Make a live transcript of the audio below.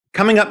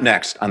Coming up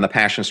next on the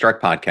Passion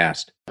Struck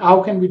podcast.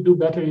 How can we do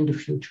better in the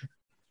future?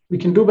 We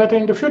can do better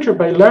in the future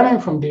by learning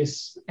from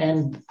this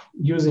and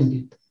using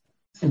it.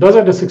 And those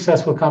are the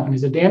successful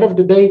companies. At the end of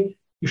the day,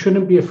 you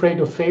shouldn't be afraid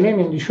of failing,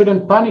 and you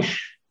shouldn't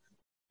punish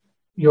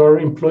your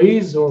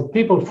employees or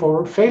people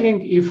for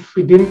failing if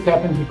it didn't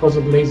happen because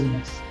of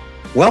laziness.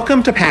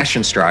 Welcome to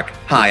Passion Struck.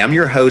 Hi, I'm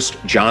your host,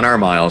 John R.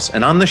 Miles,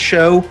 and on the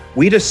show,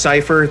 we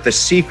decipher the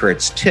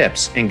secrets,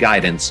 tips, and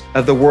guidance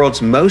of the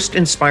world's most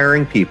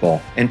inspiring people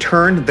and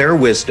turn their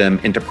wisdom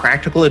into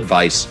practical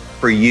advice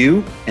for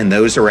you and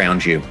those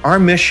around you. Our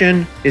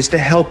mission is to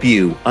help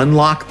you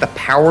unlock the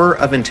power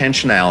of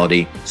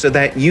intentionality so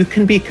that you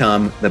can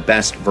become the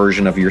best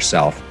version of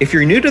yourself. If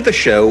you're new to the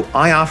show,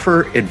 I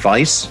offer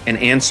advice and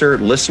answer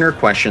listener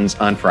questions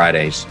on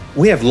Fridays.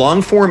 We have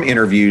long-form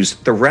interviews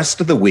the rest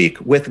of the week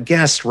with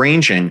guests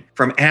ranging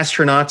from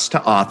astronauts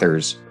to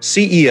authors,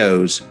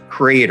 CEOs,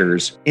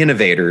 creators,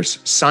 innovators,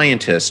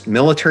 scientists,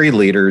 military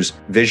leaders,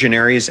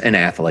 visionaries, and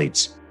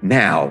athletes.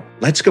 Now,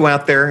 let's go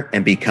out there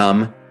and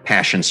become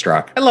Passion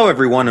Struck. Hello,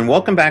 everyone, and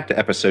welcome back to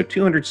episode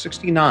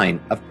 269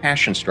 of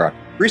Passion Struck,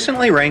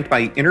 recently ranked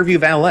by Interview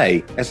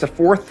Valet as the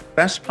 4th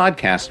best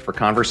podcast for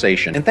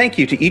conversation. And thank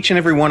you to each and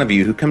every one of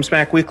you who comes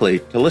back weekly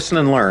to listen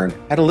and learn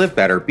how to live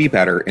better, be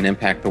better, and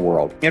impact the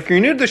world. If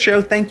you're new to the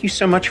show, thank you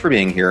so much for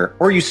being here.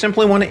 Or you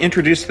simply want to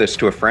introduce this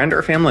to a friend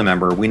or family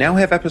member, we now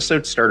have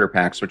episode starter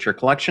packs, which are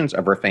collections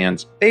of our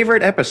fans'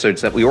 favorite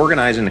episodes that we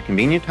organize into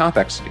convenient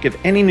topics to give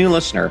any new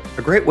listener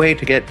a great way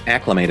to get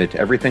acclimated to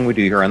everything we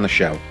do here on the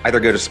show. Either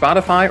go to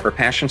Spotify or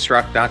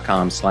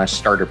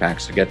passionstruck.com/starter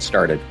packs to get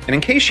started. And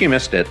in case you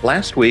missed it,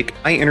 last week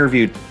I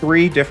interviewed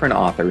 3 different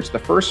authors. The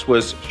first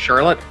was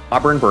Charlotte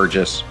Auburn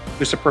Burgess,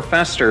 who's a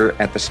professor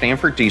at the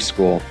Stanford D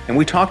School, and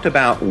we talked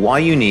about why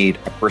you need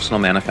a personal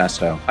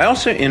manifesto. I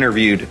also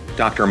interviewed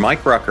Dr.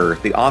 Mike Rucker,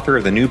 the author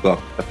of the new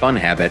book, The Fun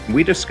Habit, and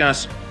we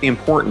discussed the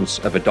importance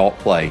of adult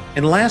play.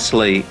 And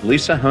lastly,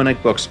 Lisa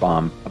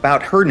Honig-Buxbaum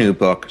about her new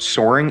book,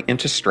 Soaring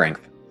into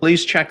Strength.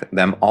 Please check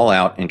them all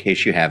out in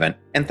case you haven't.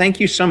 And thank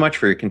you so much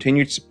for your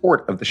continued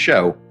support of the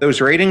show. Those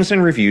ratings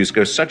and reviews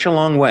go such a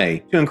long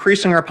way to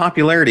increasing our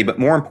popularity, but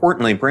more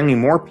importantly, bringing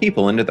more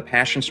people into the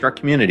Passion Struck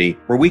community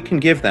where we can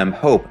give them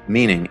hope,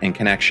 meaning, and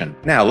connection.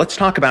 Now, let's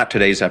talk about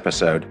today's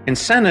episode.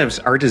 Incentives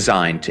are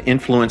designed to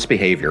influence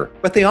behavior,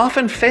 but they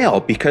often fail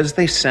because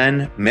they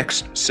send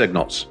mixed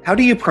signals. How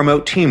do you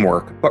promote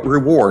teamwork but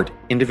reward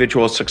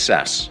individual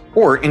success?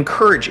 Or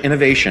encourage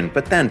innovation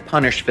but then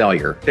punish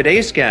failure?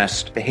 Today's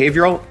guest,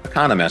 behavioral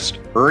economist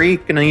Uri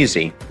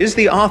Gneezy, is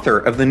the author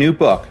of the new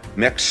book,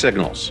 Mixed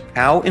Signals: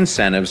 How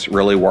Incentives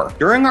Really Work.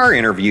 During our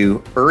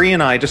interview, Uri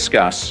and I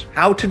discuss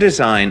how to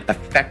design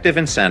effective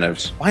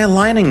incentives by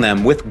aligning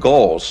them with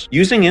goals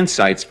using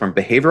insights from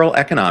behavioral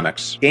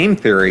economics, game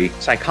theory,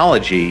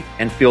 psychology,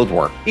 and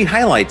fieldwork. He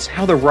highlights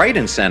how the right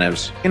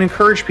incentives can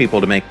encourage people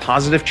to make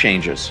positive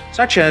changes,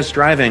 such as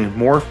driving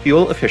more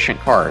fuel-efficient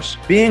cars,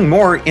 being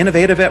more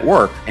innovative at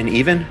work, and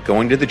even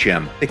going to the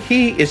gym. The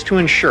key is to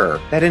ensure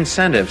that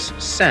incentives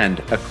send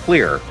a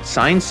clear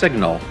sign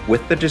signal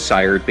with the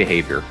desired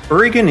behavior.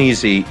 Uri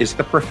Gneezy is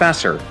the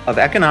professor of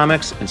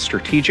economics and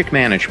strategic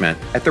management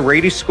at the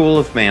Rady School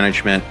of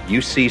Management,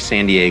 UC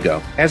San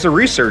Diego. As a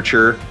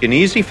researcher,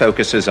 Gneezy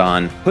focuses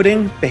on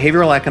putting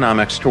behavioral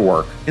economics to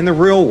work in the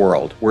real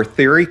world where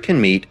theory can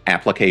meet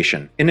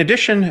application. In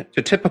addition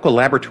to typical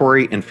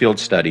laboratory and field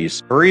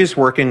studies, Uri is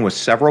working with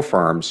several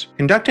firms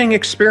conducting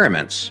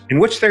experiments in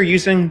which they're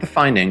using the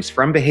findings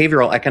from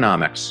behavioral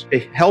economics to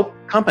help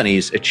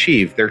companies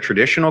achieve their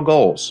traditional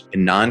goals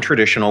in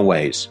non-traditional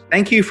ways.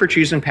 Thank you for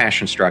choosing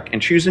Passion Struck and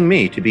choosing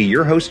me to be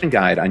your host and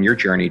guide on your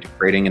journey to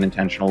creating an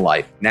intentional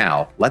life.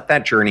 Now, let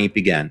that journey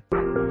begin.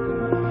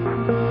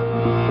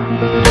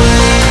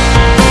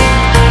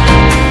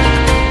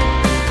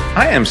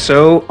 I am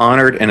so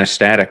honored and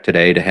ecstatic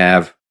today to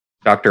have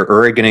Dr.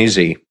 Uri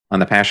Gneezy on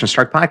the Passion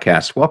Struck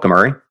podcast. Welcome,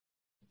 Uri.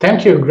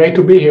 Thank you. Great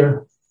to be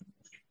here.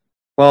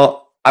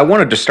 Well, I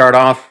wanted to start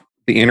off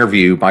the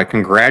interview by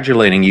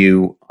congratulating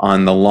you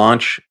on the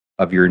launch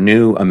of your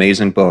new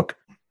amazing book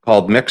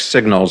called Mixed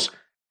Signals: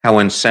 How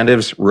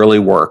Incentives Really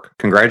Work.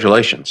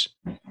 Congratulations.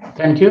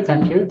 Thank you.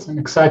 Thank you. It's an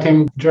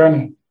exciting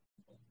journey.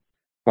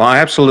 Well, I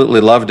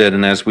absolutely loved it.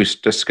 And as we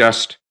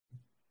discussed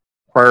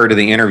prior to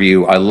the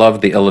interview, I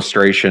loved the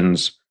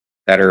illustrations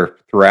that are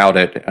throughout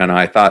it. And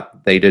I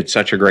thought they did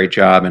such a great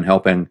job in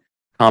helping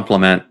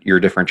complement your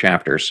different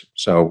chapters.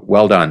 So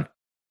well done.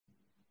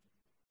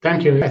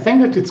 Thank you. I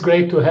think that it's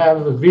great to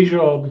have a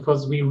visual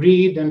because we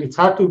read and it's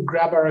hard to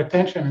grab our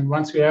attention. And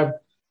once you have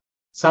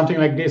something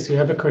like this, you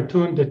have a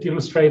cartoon that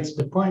illustrates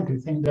the point. I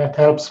think that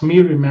helps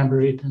me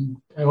remember it. And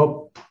I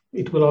hope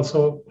it will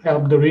also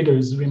help the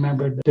readers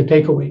remember the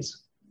takeaways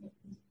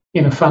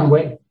in a fun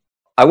way.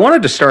 I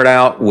wanted to start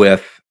out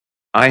with,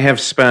 I have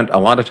spent a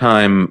lot of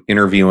time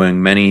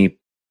interviewing many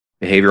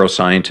behavioral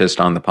scientists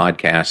on the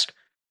podcast.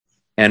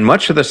 And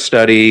much of the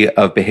study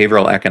of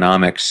behavioral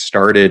economics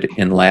started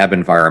in lab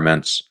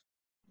environments.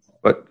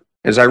 But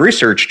as I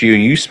researched you,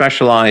 you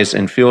specialize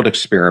in field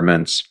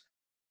experiments.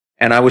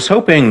 And I was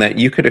hoping that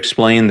you could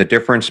explain the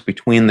difference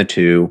between the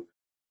two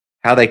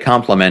how they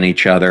complement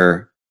each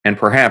other, and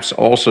perhaps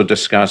also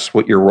discuss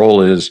what your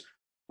role is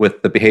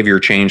with the Behavior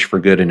Change for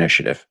Good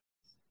initiative.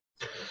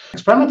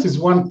 Experiments is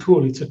one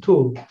tool. It's a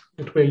tool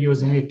that we're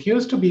using. It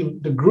used to be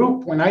the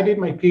group when I did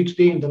my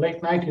PhD in the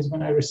late 90s.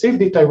 When I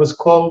received it, I was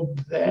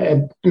called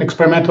an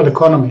experimental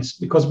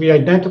economist because we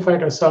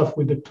identified ourselves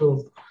with the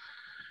tool.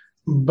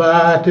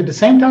 But at the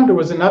same time, there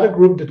was another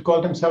group that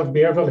called themselves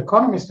behavioral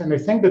economists, and I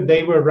think that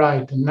they were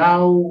right. And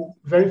now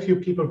very few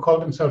people call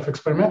themselves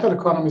experimental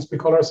economists. We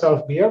call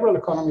ourselves behavioral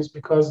economists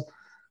because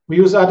we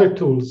use other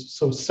tools.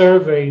 So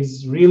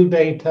surveys, real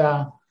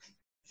data,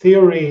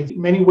 theory,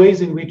 many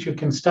ways in which you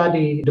can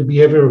study the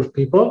behavior of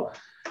people.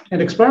 And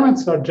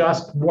experiments are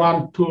just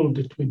one tool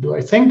that we do.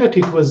 I think that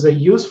it was a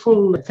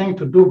useful thing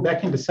to do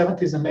back in the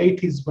 70s and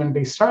 80s when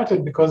they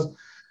started because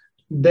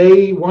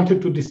they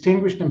wanted to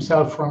distinguish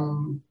themselves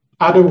from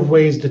other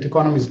ways that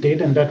economists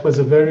did. And that was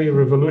a very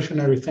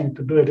revolutionary thing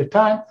to do at the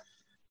time.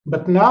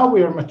 But now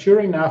we are mature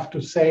enough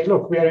to say,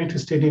 look, we are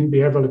interested in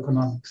behavioral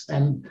economics.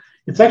 And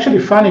it's actually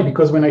funny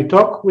because when I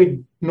talk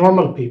with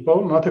normal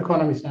people, not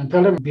economists, and I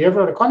tell them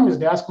behavioral economists,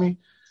 they ask me,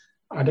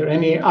 are there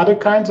any other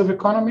kinds of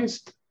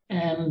economists?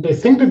 And they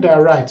think that they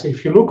are right. So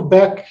if you look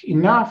back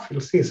enough,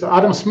 you'll see. So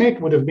Adam Smith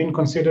would have been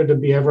considered a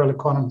behavioral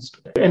economist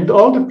today. And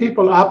all the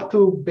people up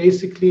to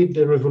basically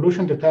the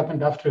revolution that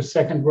happened after the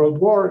Second World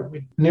War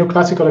with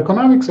neoclassical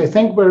economics, I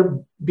think were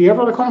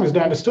behavioral economists. They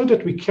understood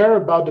that we care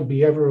about the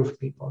behavior of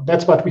people.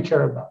 That's what we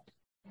care about.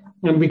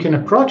 And we can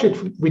approach it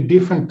with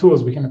different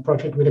tools. We can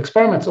approach it with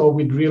experiments or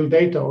with real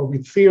data or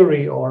with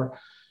theory or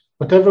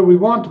whatever we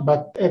want.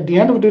 But at the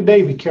end of the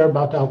day, we care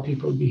about how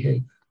people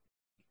behave.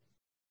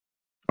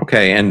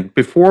 Okay, and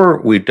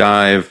before we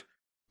dive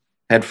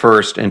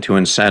headfirst into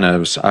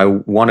incentives, I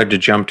wanted to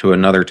jump to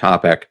another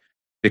topic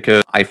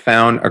because I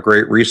found a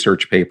great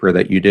research paper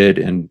that you did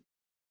in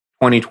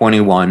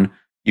 2021.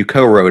 You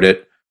co-wrote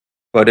it,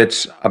 but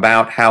it's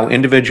about how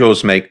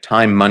individuals make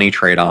time-money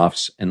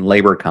trade-offs in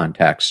labor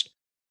context.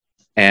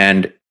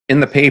 And in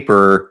the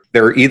paper,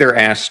 they're either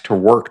asked to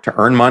work to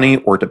earn money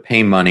or to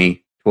pay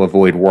money to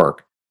avoid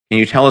work. Can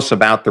you tell us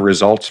about the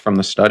results from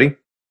the study?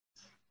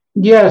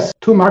 Yes,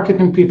 two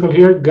marketing people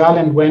here, Gal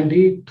and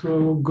Wendy,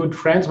 two good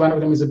friends. One of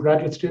them is a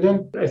graduate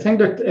student. I think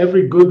that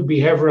every good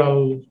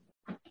behavioral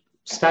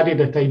study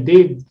that I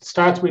did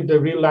starts with the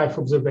real life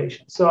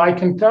observation. So I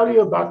can tell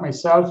you about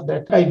myself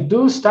that I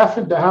do stuff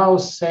at the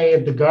house, say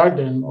at the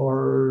garden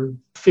or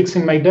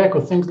fixing my deck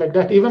or things like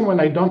that, even when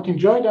I don't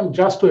enjoy them,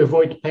 just to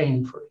avoid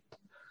paying for it.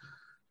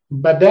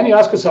 But then you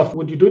ask yourself,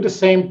 would you do the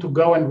same to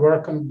go and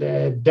work on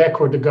the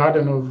deck or the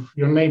garden of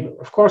your neighbor?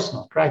 Of course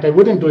not, right? I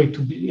wouldn't do it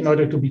in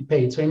order to be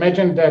paid. So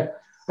imagine that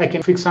I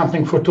can fix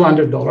something for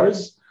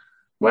 $200.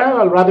 Well,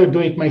 I'll rather do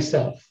it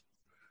myself.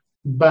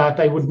 But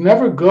I would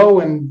never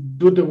go and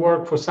do the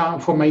work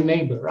for my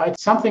neighbor, right?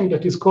 Something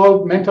that is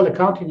called mental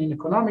accounting in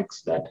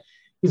economics that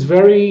is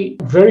very,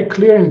 very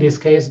clear in this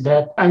case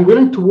that I'm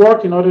willing to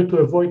work in order to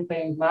avoid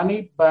paying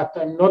money, but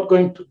I'm not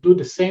going to do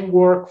the same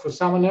work for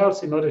someone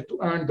else in order to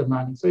earn the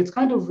money. So it's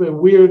kind of a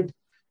weird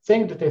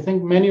thing that I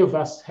think many of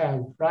us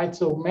have, right?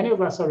 So many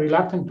of us are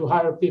reluctant to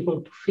hire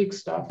people to fix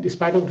stuff,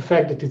 despite of the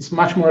fact that it's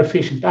much more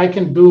efficient. I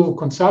can do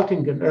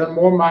consulting and earn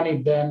more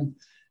money than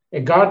a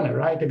gardener,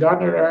 right? A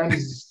gardener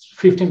earns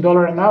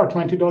 $15 an hour,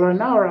 $20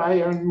 an hour.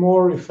 I earn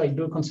more if I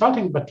do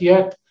consulting, but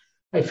yet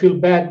I feel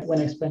bad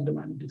when I spend the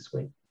money this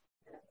way.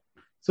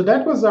 So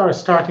that was our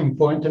starting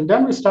point. And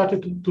then we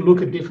started to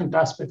look at different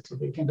aspects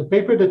of it. In the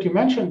paper that you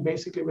mentioned,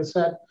 basically we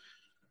said,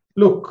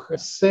 look,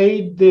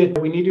 say that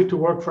we need you to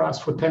work for us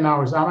for 10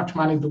 hours. How much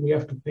money do we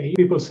have to pay?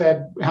 People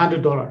said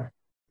 $100.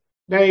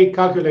 They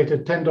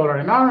calculated $10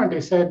 an hour and they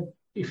said,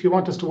 if you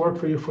want us to work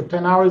for you for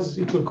 10 hours,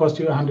 it will cost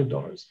you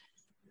 $100.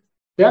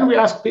 Then we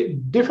asked a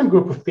different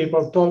group of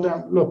people, told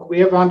them, look, we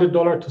have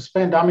 $100 to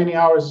spend. How many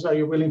hours are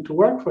you willing to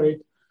work for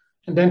it?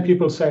 And then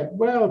people said,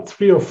 well,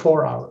 3 or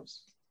 4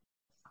 hours,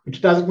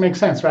 which doesn't make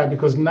sense, right?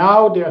 Because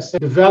now they are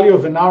saying the value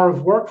of an hour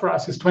of work for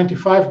us is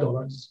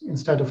 $25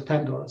 instead of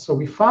 $10. So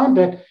we found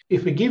that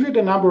if we give you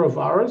the number of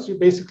hours, you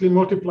basically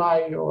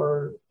multiply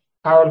your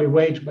hourly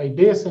wage by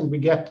this, and we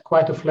get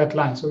quite a flat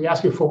line. So we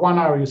ask you for 1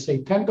 hour, you say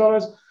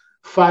 $10,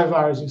 5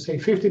 hours, you say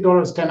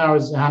 $50, 10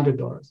 hours,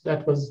 $100.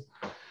 That was.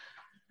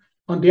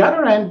 On the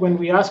other end, when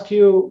we ask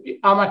you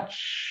how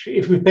much,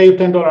 if we pay you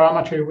 $10, how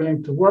much are you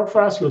willing to work for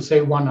us? You'll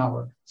say 1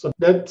 hour. So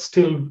that's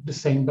still the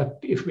same. But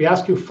if we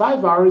ask you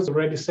 5 hours, you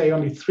already say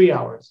only 3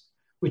 hours,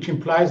 which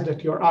implies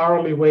that your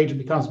hourly wage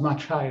becomes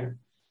much higher.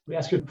 We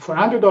ask you for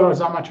 $100,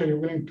 how much are you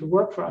willing to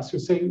work for us? You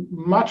say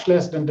much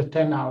less than the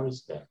 10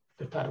 hours that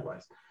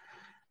otherwise.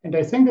 And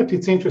I think that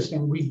it's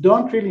interesting. We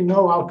don't really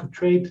know how to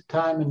trade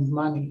time and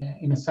money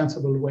in a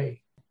sensible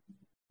way.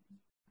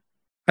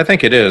 I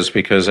think it is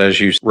because, as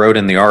you wrote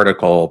in the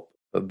article,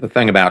 the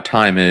thing about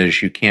time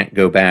is you can't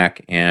go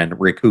back and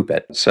recoup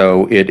it.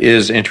 So it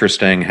is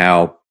interesting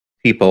how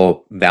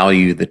people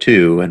value the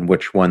two and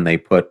which one they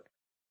put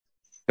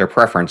their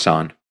preference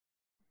on.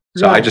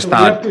 So right. I just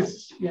thought,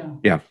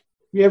 yeah.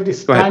 We have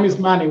this time is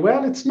money.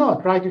 Well, it's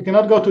not, right? You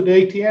cannot go to the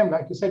ATM.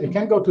 Like you said, you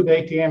can go to the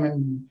ATM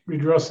and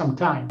withdraw some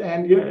time.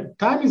 And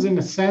time is, in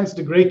a sense,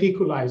 the great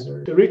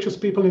equalizer. The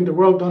richest people in the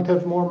world don't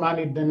have more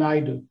money than I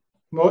do.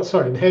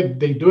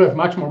 They do have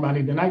much more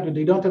money than I do.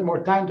 They don't have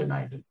more time than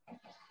I do,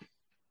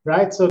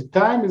 right? So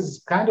time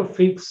is kind of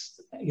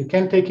fixed. You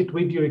can't take it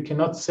with you. You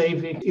cannot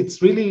save it.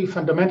 It's really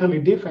fundamentally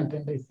different.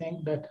 And I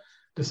think that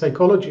the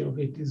psychology of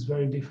it is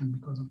very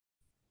different because of it.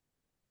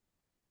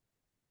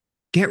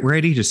 Get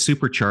ready to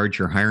supercharge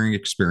your hiring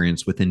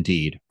experience with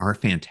Indeed, our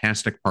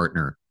fantastic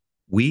partner.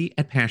 We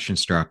at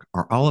PassionStruck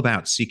are all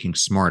about seeking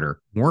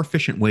smarter, more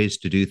efficient ways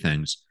to do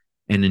things,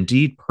 and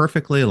Indeed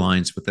perfectly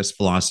aligns with this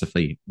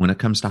philosophy when it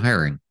comes to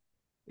hiring.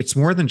 It's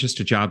more than just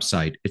a job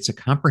site, it's a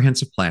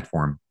comprehensive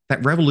platform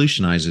that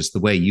revolutionizes the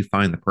way you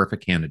find the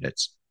perfect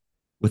candidates.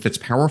 With its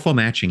powerful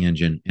matching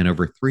engine and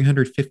over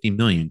 350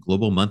 million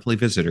global monthly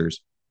visitors,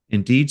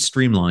 Indeed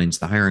streamlines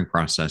the hiring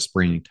process,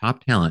 bringing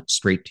top talent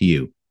straight to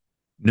you.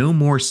 No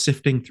more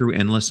sifting through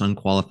endless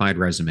unqualified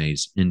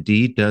resumes.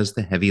 Indeed does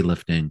the heavy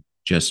lifting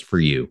just for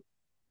you.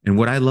 And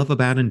what I love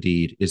about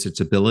Indeed is its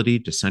ability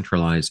to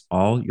centralize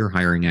all your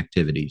hiring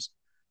activities,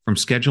 from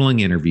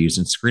scheduling interviews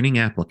and screening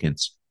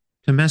applicants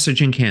to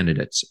messaging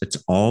candidates. It's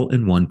all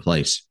in one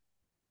place.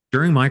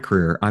 During my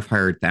career, I've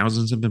hired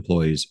thousands of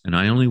employees, and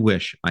I only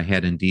wish I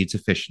had Indeed's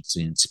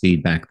efficiency and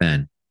speed back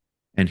then.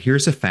 And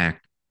here's a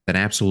fact that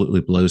absolutely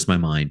blows my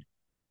mind.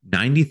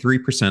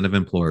 93% of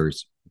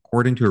employers,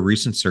 according to a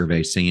recent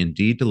survey, say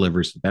Indeed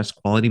delivers the best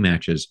quality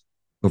matches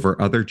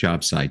over other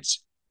job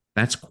sites.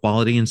 That's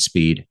quality and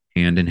speed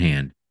hand in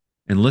hand.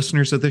 And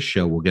listeners of this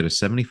show will get a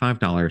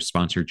 $75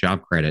 sponsored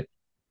job credit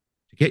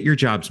to get your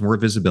jobs more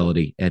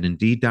visibility at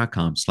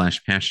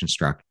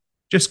Indeed.com/PassionStruck.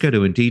 Just go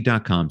to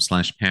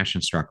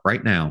Indeed.com/PassionStruck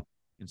right now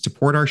and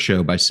support our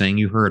show by saying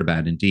you heard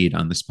about Indeed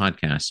on this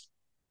podcast.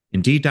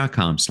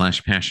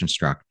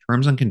 Indeed.com/PassionStruck.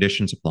 Terms and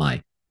conditions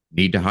apply.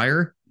 Need to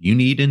hire? You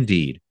need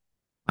Indeed.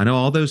 I know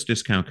all those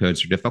discount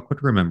codes are difficult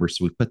to remember,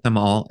 so we put them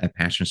all at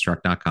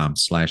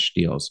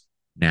PassionStruck.com/deals.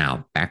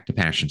 Now, back to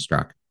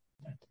PassionStruck.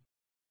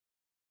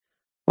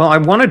 Well, I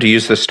wanted to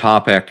use this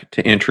topic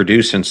to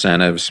introduce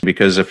incentives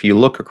because if you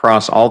look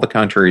across all the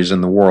countries in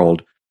the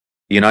world,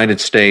 the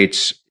United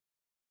States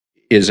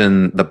is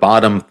in the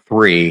bottom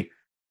 3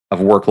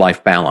 of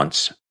work-life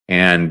balance.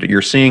 And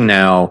you're seeing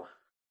now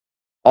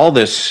all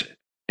this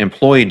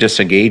employee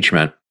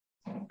disengagement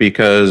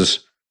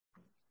because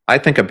I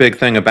think a big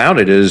thing about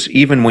it is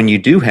even when you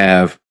do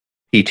have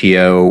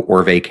PTO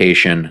or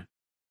vacation,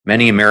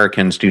 many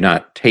Americans do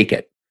not take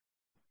it.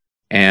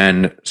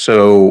 And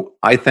so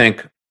I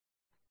think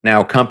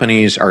now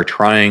companies are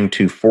trying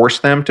to force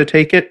them to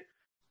take it,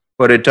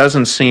 but it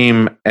doesn't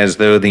seem as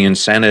though the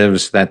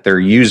incentives that they're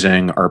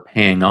using are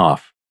paying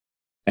off.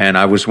 And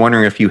I was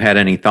wondering if you had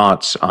any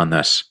thoughts on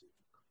this.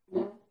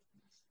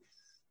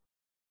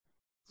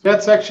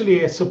 That's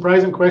actually a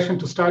surprising question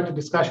to start a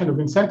discussion of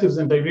incentives,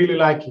 and I really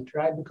like it,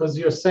 right? Because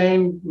you're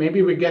saying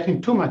maybe we're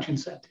getting too much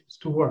incentives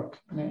to work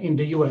in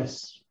the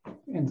US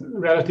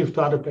relative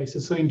to other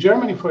places. So in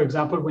Germany, for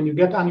example, when you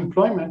get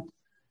unemployment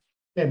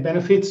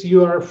benefits,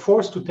 you are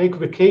forced to take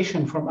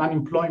vacation from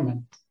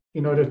unemployment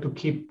in order to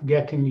keep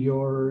getting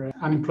your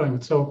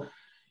unemployment. So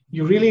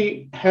you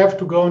really have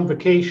to go on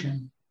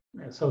vacation.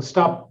 So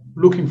stop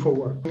looking for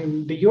work.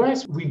 In the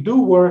US, we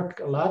do work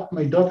a lot.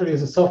 My daughter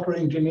is a software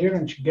engineer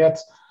and she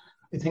gets,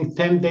 I think,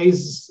 10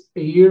 days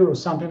a year or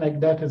something like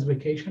that as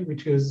vacation,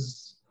 which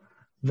is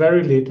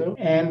very little.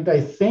 And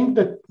I think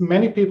that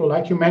many people,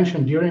 like you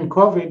mentioned, during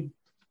COVID,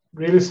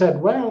 really said,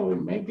 well,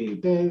 maybe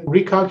they're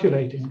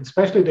recalculating,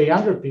 especially the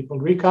younger people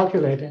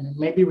recalculating, and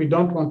maybe we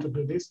don't want to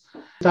do this.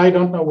 I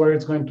don't know where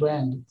it's going to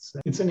end.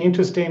 It's an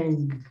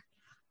interesting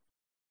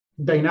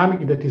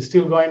dynamic that is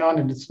still going on,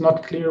 and it's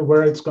not clear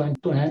where it's going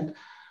to end.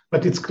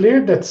 But it's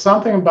clear that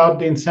something about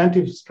the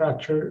incentive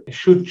structure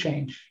should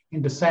change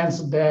in the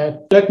sense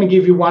that, let me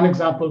give you one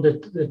example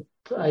that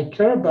I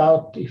care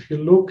about. If you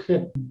look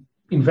at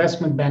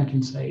investment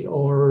banking, say,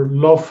 or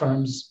law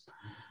firms,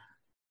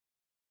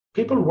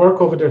 people work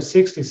over their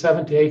 60,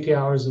 70, 80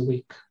 hours a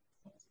week.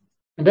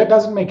 And that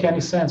doesn't make any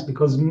sense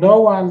because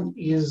no one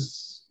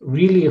is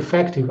really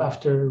effective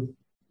after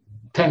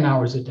 10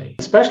 hours a day,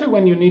 especially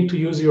when you need to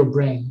use your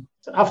brain.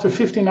 After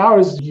 15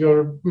 hours,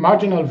 your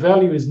marginal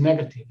value is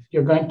negative.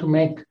 You're going to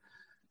make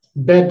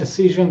bad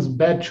decisions,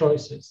 bad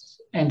choices.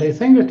 And I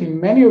think that in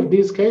many of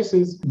these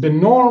cases, the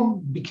norm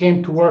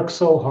became to work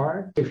so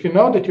hard. If you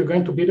know that you're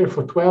going to be there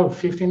for 12,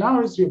 15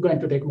 hours, you're going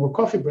to take more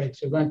coffee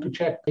breaks. You're going to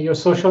check your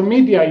social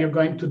media. You're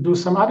going to do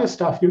some other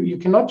stuff. You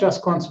cannot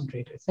just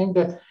concentrate. I think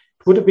that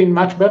it would have been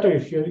much better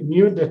if you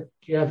knew that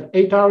you have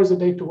 8 hours a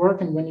day to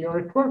work. And when you're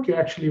at work, you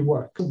actually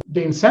work.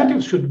 The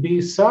incentives should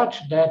be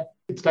such that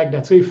it's like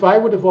that. So if I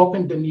would have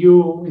opened a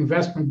new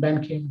investment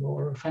banking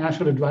or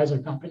financial advisor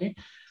company,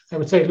 I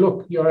would say,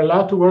 look, you're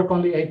allowed to work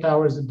only 8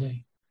 hours a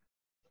day.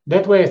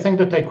 That way, I think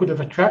that I could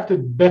have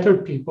attracted better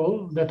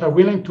people that are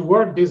willing to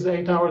work these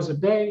 8 hours a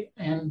day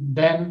and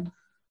then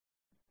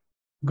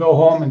go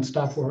home and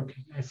stop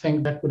working. I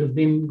think that would have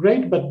been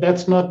great, but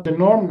that's not the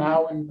norm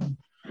now. And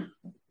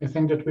I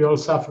think that we all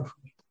suffer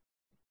from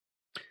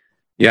it.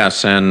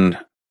 Yes, and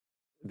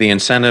the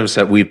incentives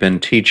that we've been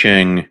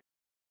teaching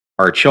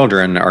our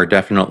children are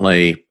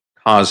definitely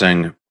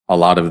causing a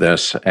lot of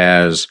this,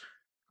 as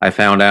I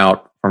found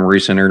out from a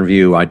recent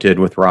interview I did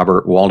with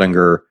Robert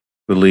Waldinger,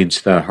 who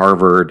leads the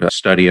Harvard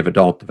study of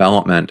adult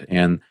development.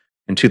 And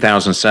in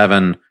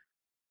 2007,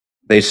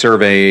 they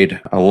surveyed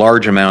a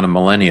large amount of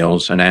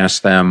millennials and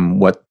asked them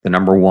what the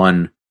number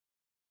one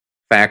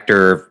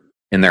factor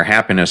in their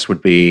happiness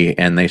would be.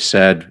 And they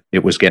said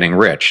it was getting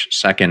rich.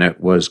 Second, it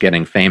was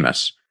getting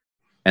famous.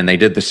 And they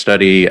did the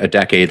study a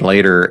decade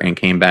later and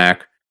came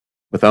back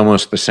with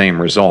almost the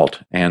same result.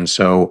 And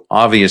so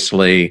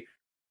obviously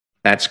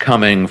that's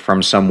coming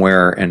from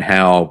somewhere in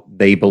how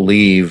they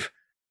believe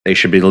they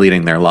should be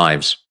leading their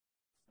lives.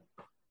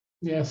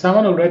 Yeah,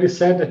 someone already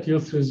said that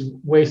youth is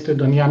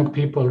wasted on young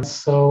people.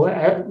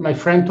 So my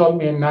friend told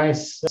me a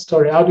nice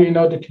story. How do you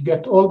know that you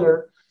get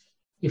older?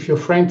 If your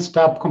friends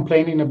stop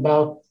complaining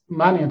about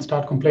money and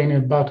start complaining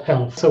about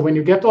health. So when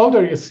you get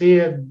older, you see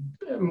it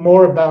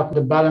more about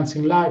the balance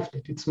in life,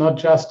 that it's not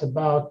just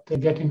about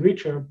getting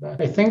richer.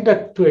 But I think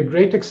that to a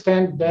great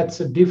extent, that's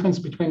a difference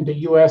between the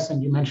US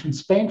and you mentioned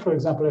Spain, for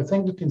example. I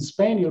think that in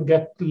Spain, you'll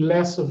get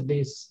less of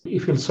this.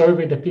 If you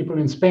survey the people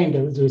in Spain,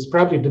 there's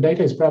probably, the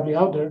data is probably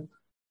out there,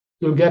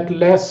 you'll get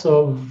less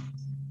of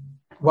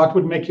what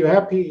would make you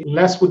happy.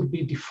 Less would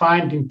be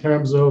defined in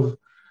terms of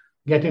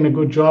getting a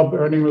good job,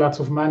 earning lots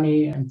of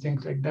money and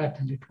things like that.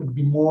 And it would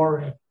be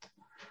more at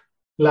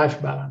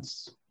life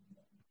balance.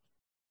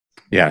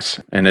 Yes.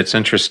 And it's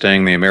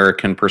interesting. The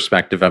American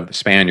perspective of the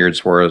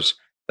Spaniards was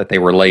that they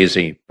were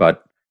lazy.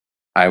 But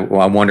I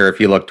wonder if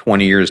you look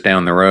 20 years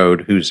down the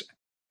road, who's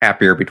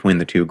happier between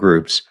the two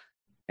groups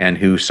and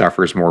who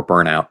suffers more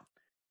burnout.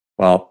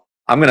 Well,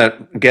 I'm going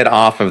to get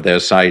off of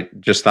this. I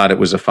just thought it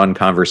was a fun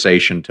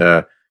conversation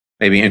to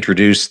maybe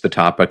introduce the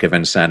topic of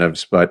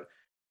incentives. But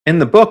in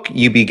the book,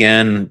 you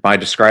begin by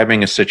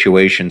describing a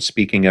situation,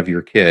 speaking of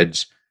your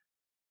kids,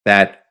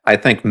 that I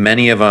think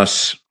many of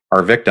us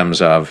are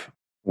victims of.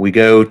 We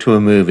go to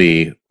a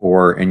movie,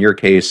 or in your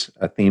case,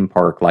 a theme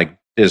park like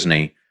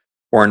Disney,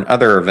 or an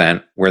other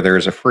event where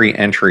there's a free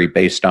entry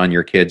based on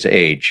your kid's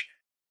age,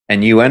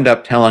 and you end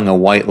up telling a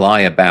white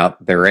lie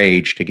about their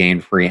age to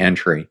gain free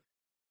entry.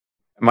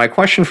 My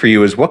question for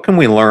you is, what can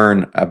we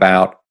learn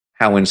about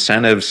how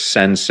incentives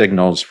send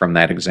signals from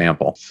that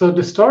example? So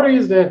the story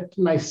is that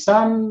my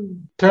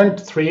son turned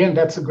 3, and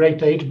that's a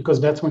great age because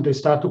that's when they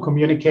start to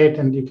communicate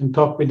and you can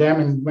talk with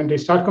them. And when they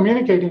start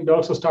communicating, they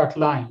also start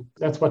lying.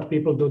 That's what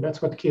people do.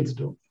 That's what kids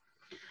do.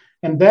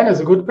 And then as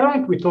a good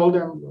parent, we told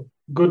them,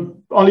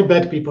 only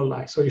bad people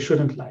lie, so you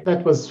shouldn't lie.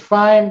 That was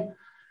fine.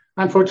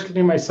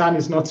 Unfortunately, my son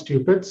is not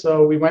stupid.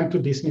 So we went to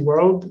Disney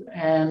World,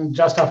 and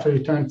just after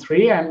he turned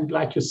 3, and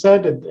like you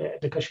said,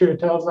 the cashier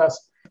tells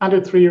us, under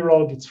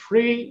 3-year-old, it's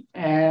free,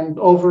 and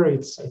over,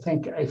 it's, I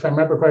think, if I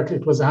remember correctly,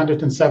 it was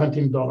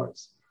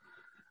 $117.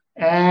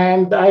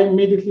 And I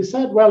immediately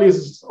said, well,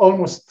 he's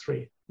almost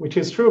 3, which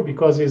is true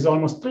because he's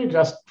almost 3,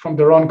 just from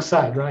the wrong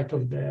side, right,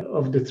 of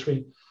the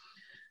 3.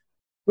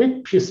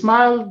 She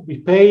smiled,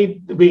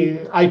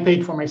 I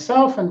paid for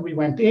myself, and we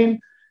went in.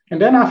 And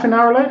then half an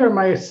hour later,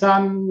 my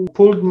son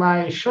pulled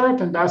my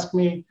shirt and asked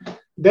me,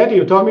 Daddy,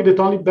 you told me that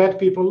only bad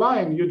people lie,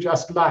 and you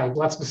just lied.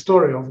 What's the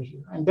story over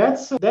here? And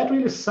that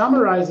really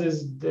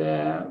summarizes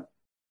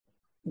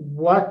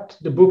what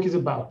the book is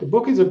about. The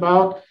book is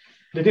about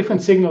the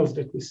different signals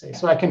that we say.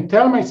 So I can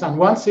tell my son,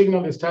 one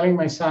signal is telling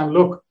my son,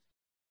 look,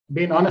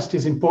 being honest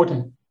is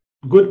important.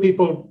 Good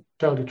people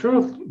tell the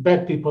truth,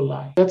 bad people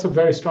lie. That's a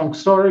very strong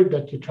story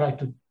that you try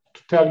to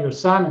tell your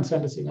son and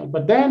send a signal.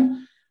 But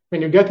then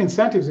when you get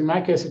incentives, in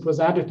my case, it was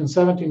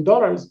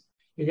 $117,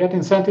 you get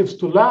incentives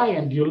to lie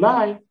and you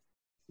lie,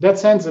 that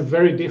sends a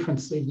very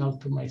different signal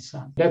to my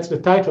son. That's the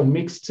title,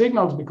 Mixed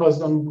Signals, because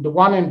on the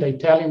one end, I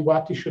tell him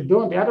what he should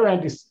do. On the other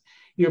end,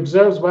 he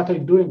observes what I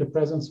do in the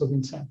presence of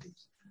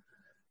incentives.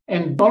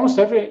 And almost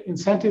every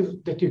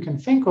incentive that you can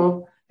think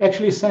of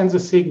actually sends a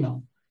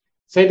signal.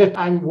 Say that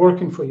I'm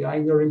working for you,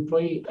 I'm your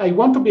employee. I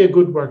want to be a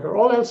good worker.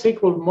 All else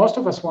equal, most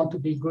of us want to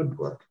be good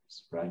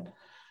workers, right?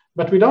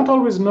 But we don't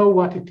always know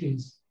what it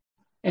is.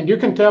 And you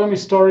can tell me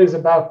stories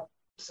about,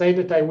 say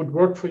that I would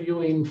work for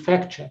you in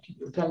fact checking.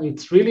 You'll tell me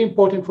it's really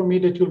important for me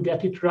that you'll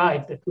get it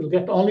right, that we'll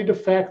get only the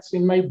facts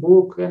in my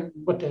book and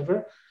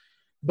whatever.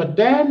 But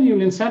then you'll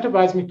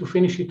incentivize me to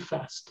finish it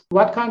fast.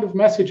 What kind of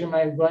message am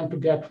I going to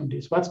get from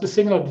this? What's the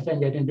signal that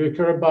I'm getting? Do you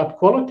care about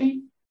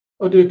quality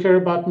or do you care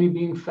about me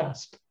being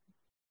fast?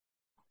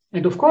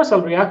 And of course,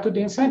 I'll react to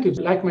the incentives.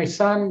 Like my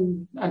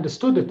son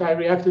understood that I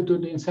reacted to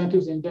the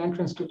incentives in the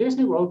entrance to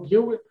Disney World,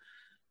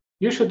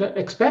 you should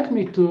expect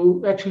me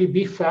to actually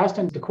be fast,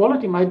 and the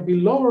quality might be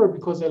lower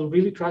because I'll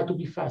really try to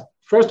be fast.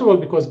 First of all,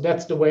 because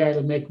that's the way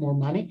I'll make more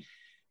money.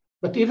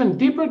 But even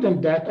deeper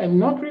than that, I'm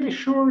not really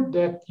sure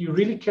that you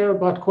really care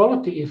about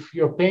quality if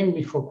you're paying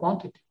me for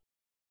quantity.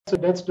 So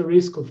that's the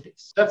risk of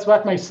this. That's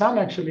what my son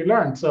actually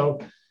learned. So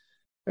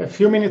a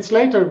few minutes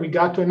later, we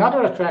got to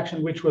another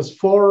attraction, which was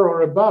 4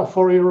 or above,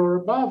 4-year or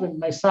above. And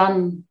my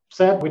son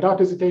said without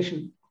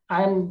hesitation,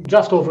 I'm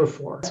just over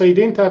 4. So he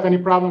didn't have any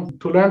problem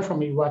to learn from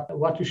me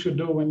what you should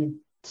do when it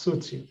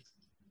suits you.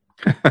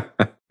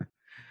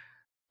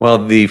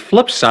 Well, the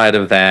flip side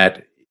of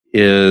that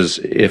is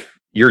if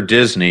you're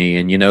Disney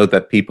and you know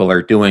that people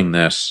are doing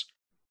this,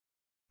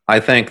 I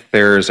think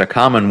there's a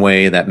common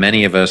way that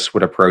many of us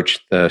would approach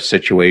the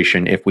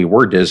situation if we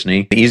were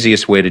Disney. The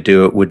easiest way to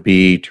do it would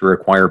be to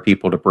require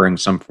people to bring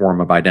some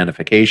form of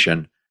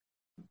identification.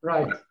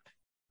 Right.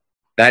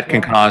 That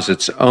can cause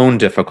its own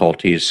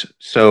difficulties.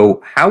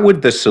 So, how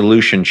would the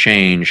solution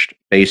change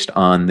based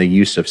on the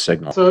use of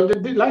Signal? So,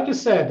 like you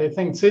said, I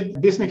think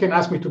Disney can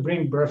ask me to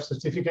bring birth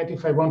certificate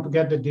if I want to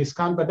get the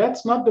discount, but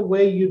that's not the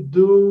way you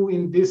do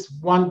in this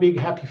one big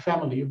happy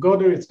family. You go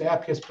there, it's the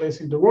happiest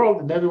place in the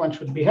world, and everyone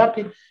should be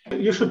happy.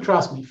 You should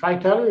trust me. If I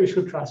tell you, you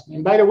should trust me.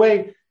 And by the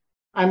way,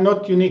 I'm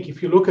not unique.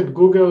 If you look at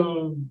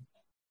Google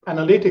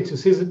Analytics, you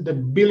see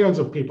that billions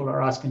of people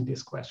are asking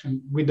this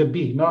question with a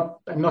B.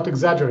 I'm not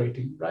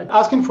exaggerating, right?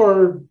 Asking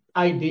for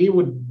ID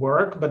would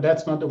work, but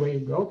that's not the way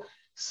you go.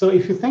 So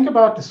if you think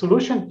about the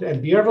solution, a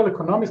behavioral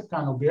economics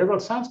kind of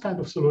behavioral science kind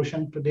of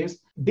solution to this,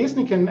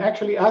 Disney can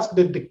actually ask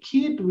that the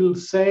kid will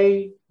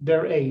say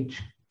their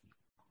age.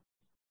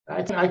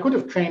 Right? I could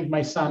have trained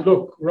my son,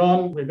 look,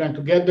 Ron, we're going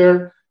to get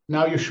there.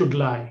 Now you should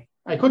lie.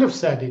 I could have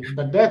said it,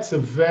 but that's a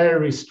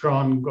very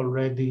strong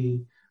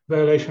already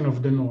violation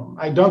of the norm.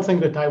 I don't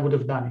think that I would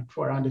have done it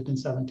for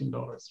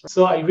 $117.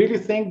 So I really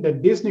think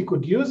that Disney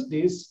could use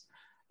this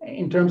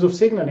in terms of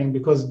signaling,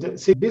 because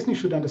Disney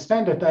should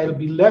understand that I'll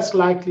be less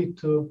likely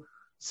to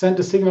send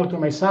a signal to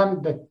my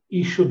son that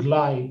he should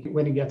lie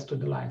when he gets to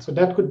the line. So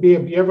that could be a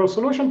behavioral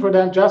solution for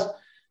them. Just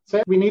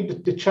say we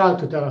need the child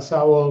to tell us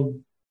how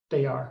old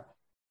they are.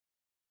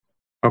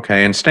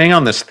 Okay, and staying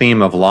on this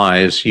theme of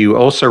lies, you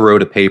also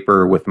wrote a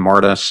paper with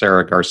Marta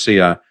Sarah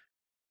Garcia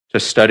to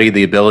study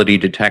the ability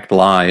to detect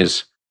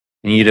lies,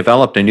 and you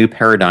developed a new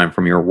paradigm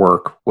from your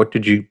work. What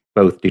did you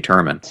both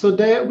determine? So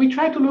we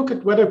try to look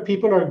at whether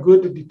people are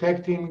good at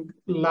detecting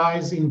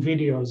lies in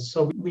videos.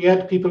 So we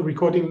had people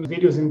recording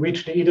videos in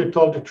which they either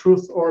told the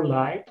truth or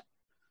lied.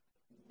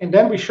 And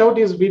then we show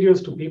these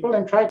videos to people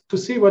and try to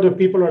see whether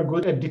people are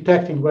good at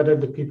detecting whether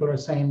the people are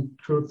saying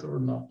truth or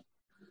not.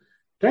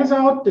 Turns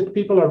out that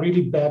people are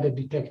really bad at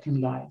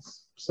detecting lies.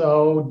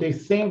 So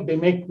they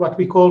make what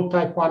we call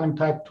type 1 and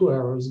type 2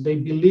 errors. They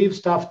believe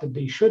stuff that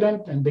they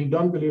shouldn't, and they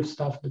don't believe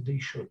stuff that they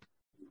should.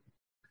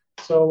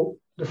 So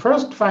the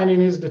first finding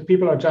is that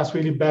people are just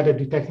really bad at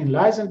detecting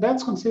lies, and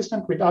that's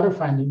consistent with other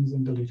findings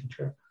in the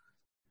literature.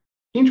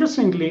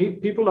 Interestingly,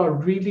 people are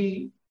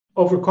really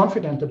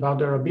overconfident about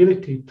their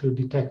ability to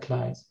detect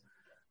lies.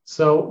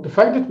 So the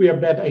fact that we are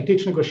bad, I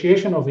teach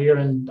negotiation over here,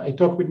 and I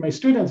talk with my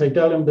students. I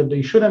tell them that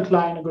they shouldn't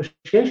lie in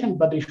negotiation,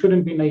 but they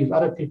shouldn't be naive.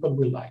 Other people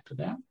will lie to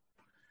them.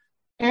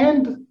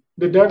 And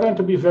that they're going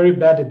to be very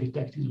bad at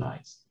detecting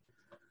lies.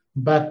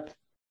 But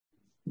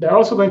they're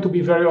also going to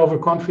be very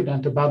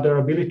overconfident about their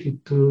ability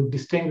to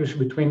distinguish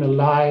between a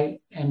lie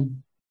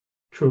and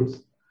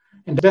truth.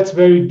 And that's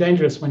very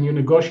dangerous when you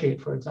negotiate,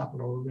 for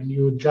example, or when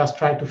you just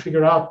try to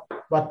figure out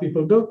what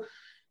people do,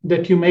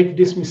 that you make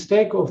this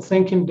mistake of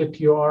thinking that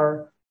you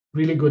are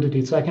really good at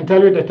it. So I can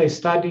tell you that I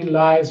study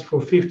lies for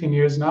 15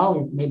 years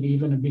now, maybe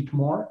even a bit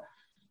more.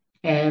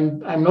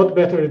 And I'm not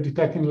better at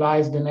detecting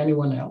lies than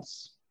anyone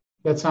else.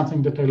 That's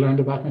something that I learned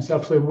about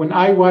myself. So when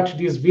I watch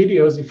these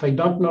videos, if I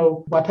don't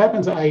know what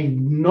happens,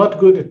 I'm not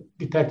good at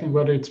detecting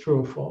whether it's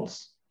true or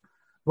false.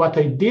 What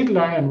I did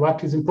learn and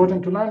what is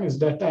important to learn is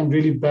that I'm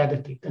really bad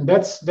at it. And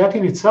that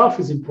in itself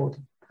is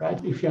important,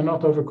 right? If you're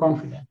not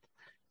overconfident,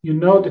 you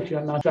know that you're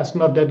not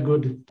that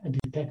good at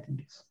detecting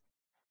this.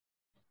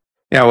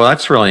 Yeah, well,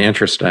 that's really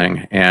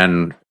interesting.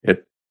 And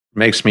it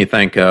makes me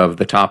think of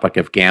the topic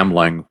of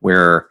gambling,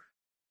 where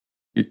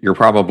you're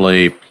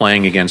probably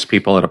playing against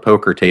people at a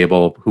poker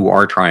table who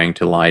are trying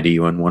to lie to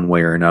you in one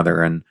way or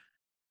another. And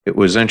it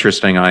was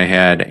interesting. I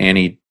had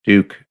Annie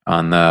Duke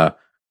on the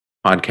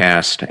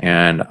podcast,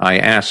 and I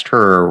asked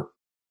her,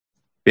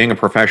 being a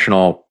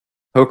professional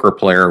poker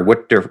player,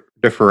 what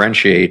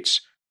differentiates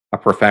a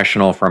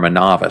professional from a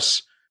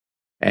novice?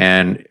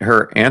 And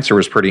her answer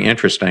was pretty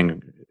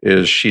interesting.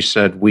 Is she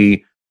said,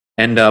 we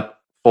end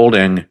up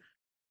folding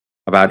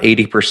about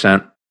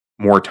 80%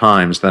 more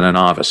times than a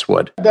novice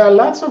would. There are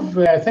lots of,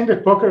 I think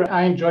that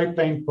I enjoy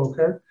playing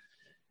poker.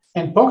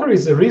 And poker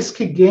is a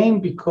risky game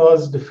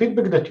because the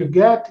feedback that you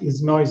get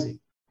is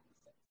noisy.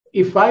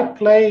 If I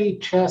play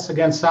chess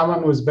against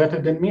someone who is better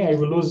than me, I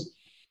will lose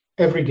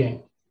every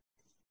game.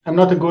 I'm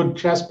not a good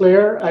chess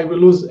player. I will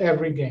lose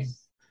every game.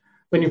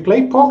 When you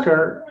play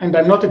poker, and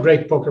I'm not a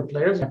great poker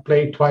player, I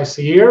play twice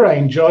a year. I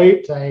enjoy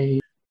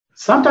it.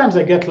 Sometimes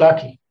I get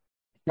lucky.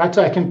 Right?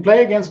 So I can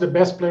play against the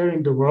best player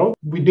in the world.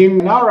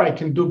 Within an hour, I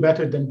can do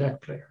better than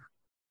that player.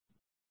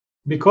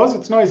 Because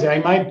it's noisy, I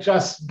might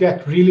just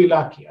get really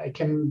lucky. I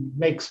can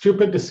make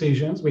stupid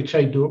decisions, which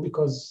I do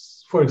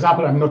because, for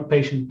example, I'm not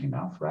patient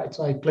enough, right?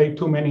 So I play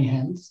too many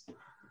hands.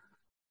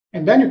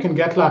 And then you can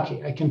get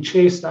lucky. I can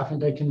chase stuff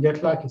and I can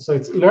get lucky. So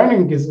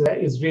learning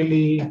is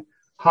really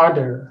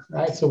harder,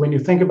 right? So when you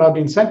think about the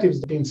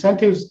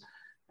incentives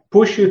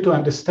push you to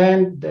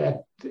understand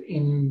that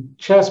in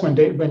chess, when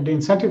the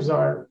incentives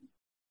are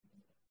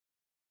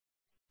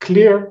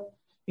clear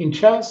in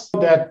chess,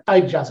 that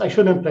I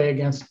shouldn't play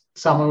against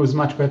someone who's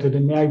much better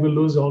than me. I will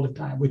lose all the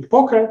time. With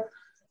poker,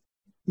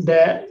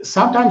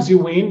 sometimes you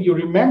win, you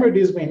remember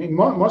this win.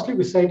 Mostly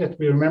we say that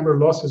we remember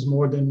losses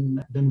more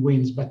than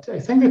wins. But I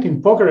think that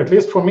in poker, at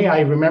least for me,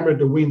 I remember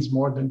the wins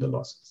more than the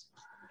losses.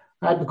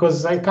 Right?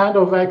 Because I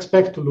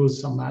expect to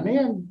lose some money.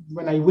 And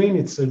when I win,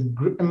 it's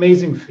an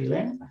amazing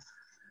feeling.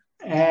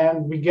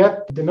 And we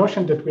get the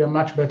notion that we are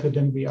much better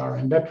than we are.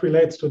 And that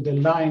relates to the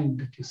line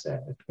that you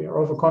said, that we are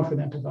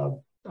overconfident about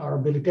our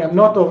ability. I'm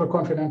not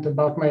overconfident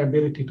about my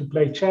ability to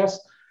play chess.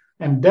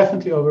 I'm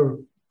definitely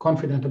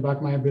overconfident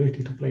about my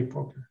ability to play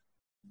poker.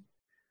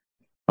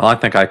 Well, I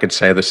think I could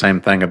say the same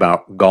thing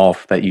about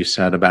golf that you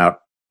said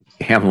about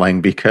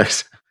gambling,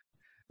 because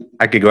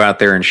I could go out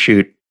there and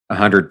shoot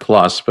 100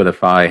 plus, but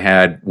if I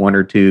had one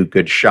or two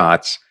good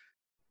shots,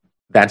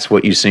 that's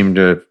what you seem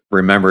to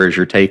remember as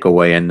your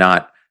takeaway, and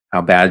not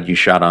how bad you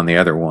shot on the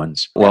other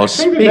ones. Well, I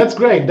think that's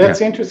great.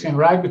 That's interesting,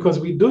 right? Because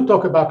we do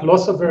talk about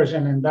loss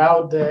aversion and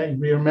how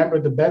we remember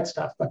the bad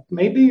stuff. But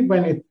maybe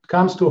when it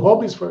comes to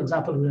hobbies, for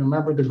example, we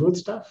remember the good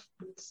stuff.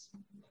 It's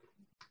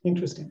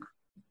interesting.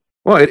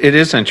 Well, it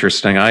is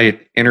interesting. I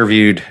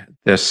interviewed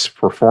this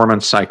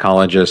performance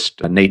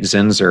psychologist, Nate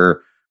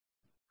Zinzer,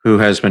 who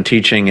has been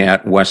teaching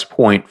at West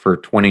Point for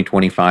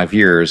 25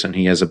 years, and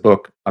he has a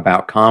book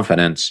about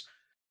confidence.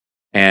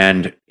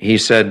 And he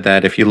said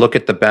that if you look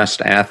at the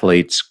best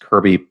athletes,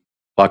 Kirby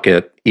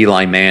Puckett,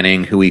 Eli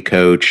Manning, who he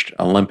coached,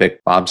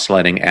 Olympic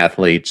bobsledding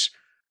athletes,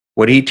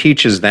 what he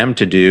teaches them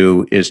to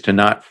do is to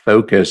not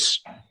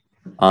focus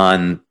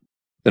on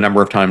the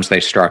number of times they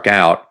struck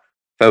out,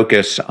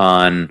 focus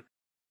on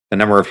the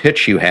number of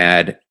hits you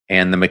had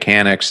and the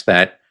mechanics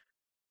that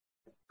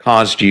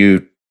caused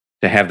you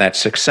to have that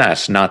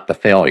success, not the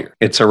failure.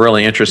 It's a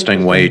really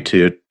interesting way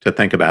to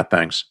think about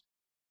things.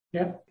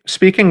 Yeah.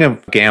 Speaking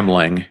of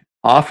gambling,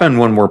 often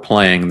when we're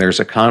playing, there's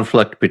a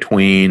conflict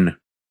between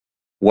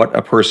what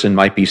a person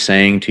might be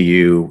saying to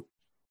you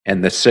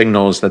and the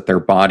signals that their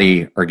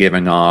body are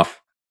giving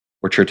off,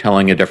 which are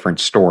telling a different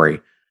story.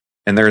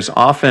 And there's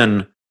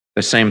often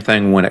the same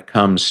thing when it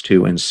comes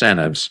to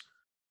incentives.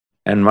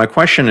 And my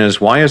question is,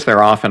 why is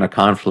there often a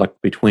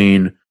conflict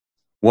between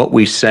what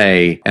we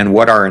say and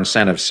what our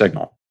incentives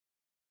signal?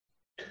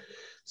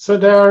 So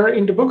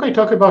in the book, I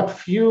talk about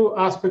few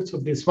aspects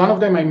of this. One of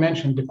them I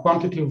mentioned, the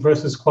quantity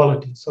versus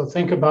quality. So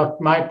think about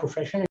my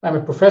profession. I'm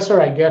a professor.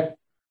 I get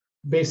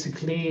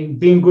basically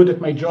being good at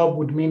my job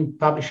would mean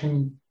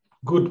publishing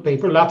good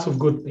paper, lots of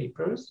good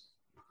papers.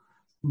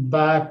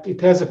 But it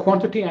has a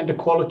quantity and a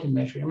quality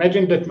measure.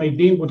 Imagine that my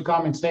dean would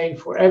come and say,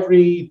 for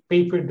every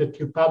paper that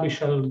you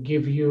publish, I'll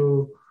give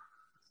you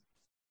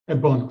a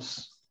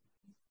bonus.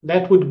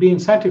 That would be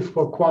incentive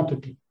for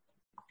quantity.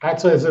 Right?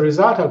 So as a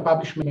result, I'll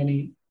publish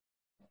many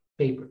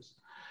papers.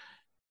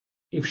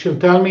 If she'll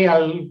tell me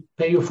I'll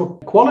pay you for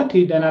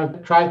quality, then I'll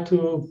try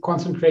to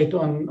concentrate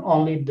on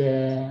only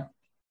the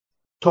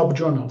top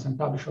journals and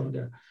publish over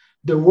there.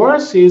 The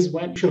worst is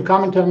when she'll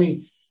come and tell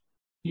me,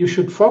 you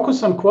should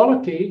focus on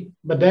quality,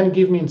 but then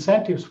give me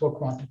incentives for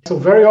quantity. So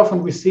very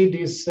often we see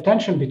this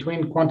tension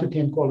between quantity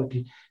and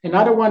quality.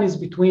 Another one is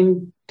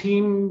between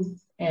team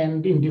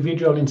and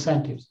individual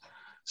incentives.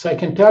 So I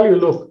can tell you,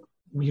 look,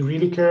 we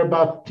really care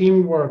about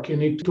teamwork. You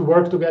need to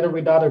work together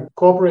with others,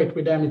 cooperate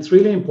with them. It's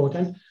really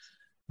important.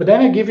 But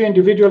then I give you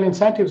individual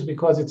incentives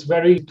because it's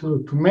very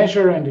to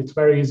measure and it's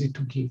very easy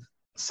to give.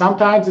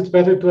 Sometimes it's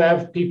better to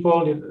have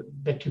people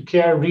that you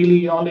care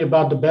really only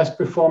about the best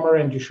performer,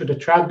 and you should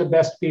attract the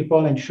best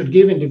people and you should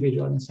give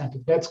individual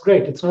incentives. That's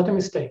great. It's not a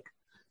mistake.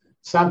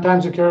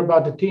 Sometimes you care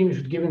about the team. You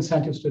should give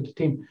incentives to the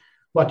team.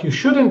 What you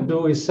shouldn't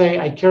do is say,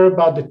 I care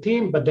about the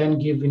team, but then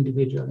give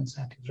individual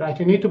incentives, right?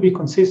 You need to be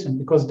consistent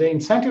because the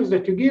incentives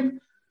that you give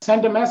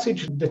send a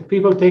message that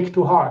people take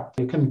to heart.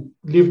 You can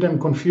leave them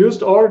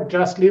confused or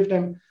just leave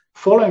them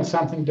following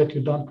something that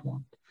you don't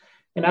want.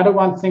 Another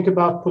one, think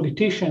about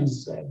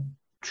politicians,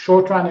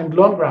 short run and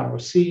long run, or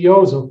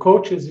CEOs or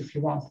coaches, if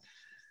you want.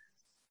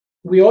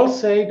 We all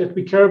say that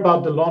we care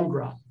about the long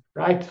run,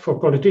 right? For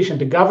politicians,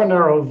 the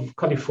governor of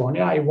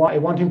California, I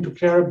want him to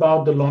care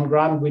about the long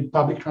run with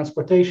public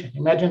transportation.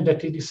 Imagine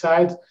that he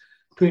decides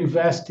to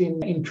invest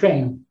in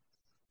train.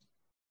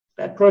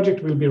 That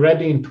project will be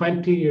ready in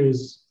 20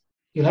 years.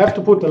 He'll have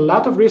to put a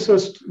lot of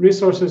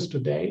resources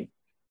today,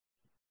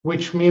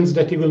 which means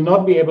that he will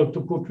not be able to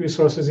put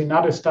resources in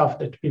other stuff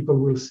that people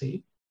will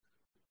see.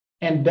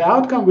 And the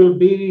outcome will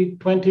be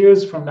 20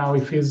 years from now.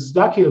 If he's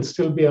lucky, he'll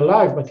still be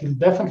alive, but he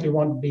definitely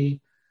won't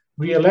be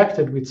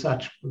re-elected with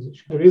such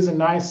position. There is a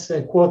nice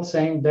quote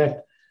saying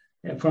that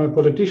from a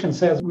politician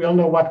says, we all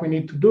know what we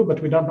need to do,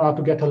 but we don't know how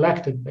to get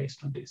elected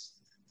based on this.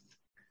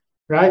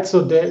 Right?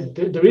 So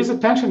there is a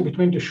tension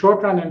between the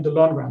short run and the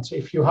long run. So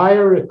if you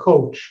hire a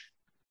coach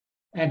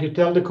and you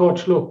tell the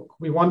coach, look,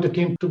 we want the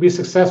team to be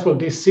successful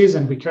this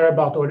season, we care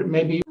about, or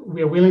maybe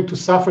we are willing to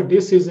suffer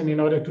this season in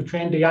order to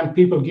train the young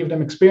people, give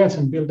them experience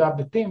and build up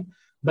the team.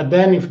 But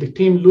then if the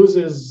team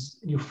loses,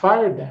 you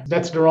fire them.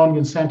 That's the wrong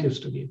incentives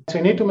to give. So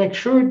you need to make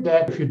sure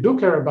that if you do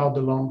care about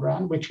the long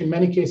run, which in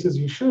many cases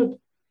you should,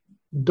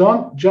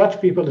 don't judge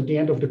people at the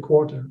end of the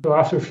quarter or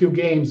after a few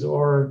games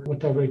or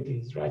whatever it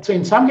is, right? So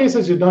in some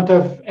cases, you don't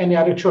have any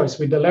other choice.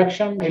 With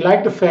election, I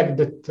like the fact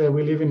that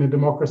we live in a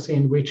democracy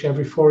in which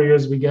every 4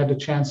 years we get a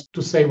chance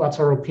to say what's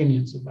our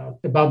opinions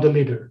about the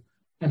leader.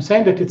 I'm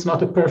saying that it's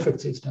not a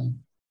perfect system.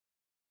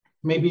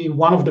 Maybe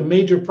one of the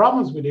major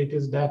problems with it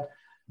is that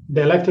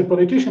the elected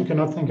politician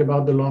cannot think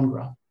about the long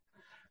run.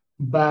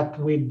 But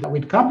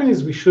with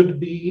companies,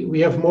 we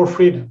have more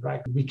freedom,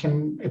 right? We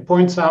can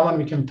appoint someone,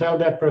 we can tell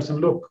that person,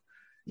 look,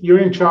 you're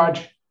in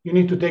charge, you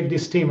need to take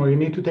this team or you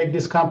need to take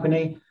this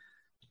company.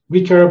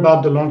 We care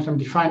about the long term,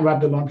 define what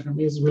the long term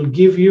is. We'll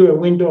give you a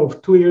window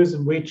of 2 years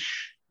in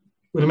which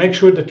we'll make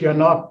sure that you're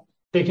not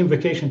taking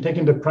vacation,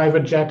 taking the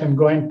private jet and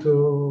going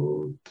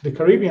to the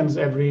Caribbeans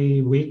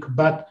every week.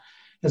 But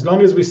as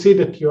long as we see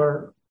that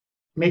you're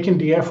making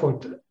the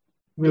effort,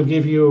 we'll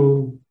give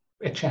you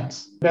a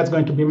chance. That's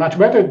going to be much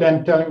better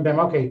than telling them,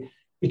 okay,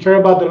 we care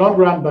about the long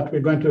run, but we're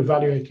going to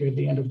evaluate you at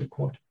the end of the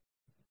quarter.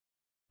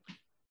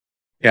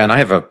 Yeah, and I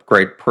have a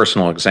great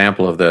personal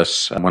example of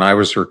this. When I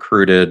was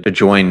recruited to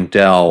join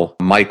Dell,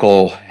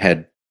 Michael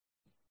had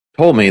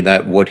told me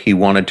that what he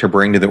wanted to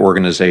bring to the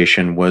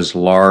organization was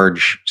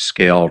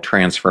large-scale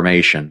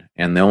transformation.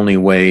 And the only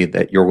way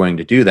that you're going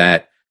to do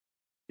that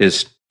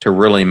is to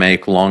really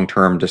make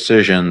long-term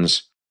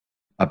decisions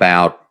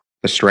about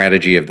the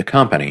strategy of the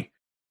company.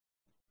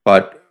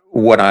 But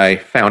what I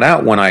found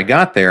out when I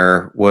got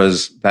there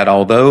was that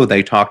although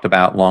they talked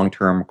about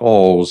long-term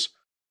goals,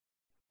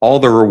 all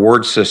the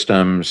reward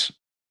systems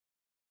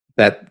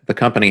that the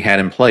company had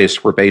in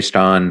place were based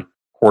on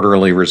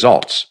quarterly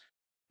results.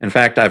 In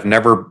fact, I've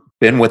never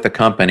been with a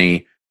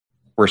company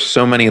where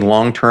so many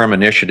long-term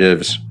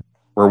initiatives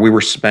where we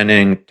were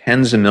spending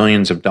tens of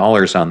millions of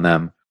dollars on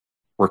them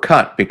were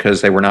cut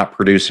because they were not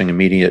producing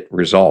immediate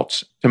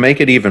results. To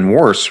make it even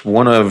worse,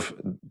 one of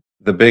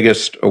the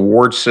biggest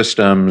award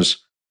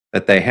systems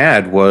that they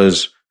had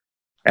was,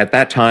 at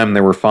that time,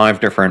 there were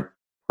 5 different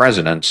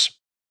presidents,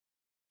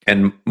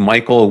 and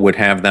Michael would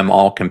have them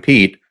all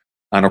compete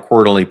on a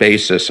quarterly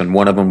basis, and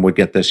one of them would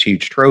get this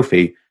huge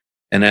trophy.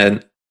 And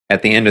then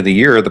at the end of the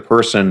year, the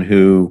person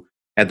who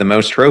had the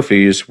most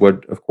trophies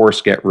would, of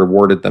course, get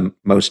rewarded the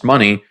most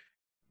money,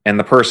 and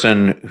the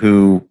person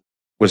who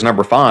was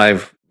number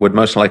 5 would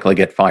most likely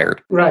get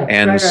fired. Right.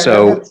 And right,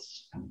 so...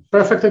 That's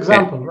perfect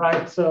example,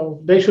 right?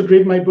 So they should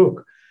read my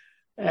book.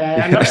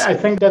 And yes. I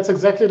think that's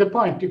exactly the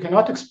point. You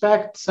cannot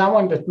expect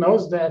someone that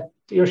knows that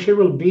he or she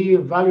will be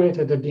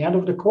evaluated at the end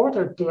of the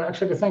quarter to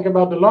actually think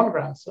about the long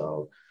run.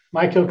 So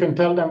Michael can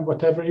tell them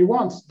whatever he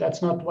wants.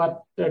 That's not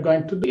what they're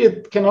going to do.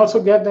 It can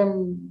also get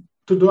them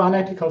to do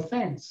unethical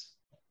things.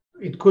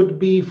 It could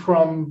be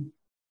from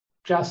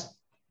just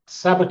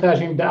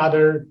sabotaging the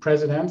other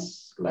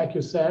presidents, like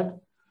you said,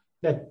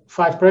 that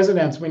 5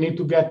 presidents, we need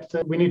to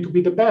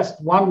be the best.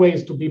 One way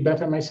is to be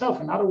better myself.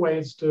 Another way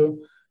is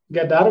to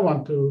get the other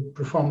one to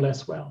perform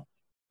less well.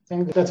 I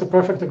think that's a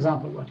perfect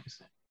example of what you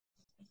said.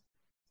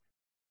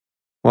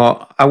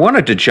 Well, I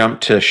wanted to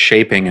jump to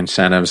shaping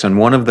incentives. And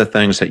one of the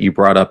things that you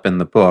brought up in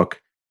the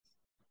book,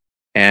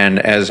 and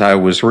as I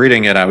was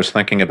reading it, I was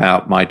thinking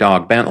about my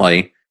dog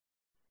Bentley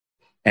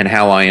and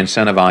how I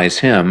incentivize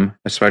him,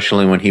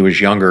 especially when he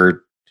was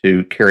younger,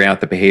 to carry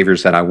out the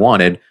behaviors that I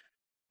wanted.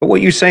 But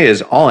what you say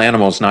is all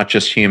animals, not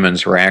just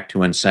humans, react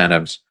to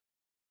incentives.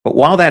 But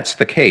while that's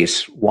the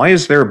case, why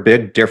is there a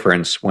big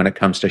difference when it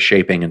comes to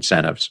shaping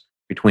incentives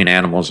between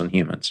animals and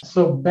humans?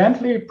 So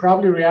Bentley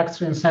probably reacts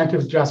to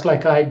incentives just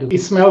like I do. He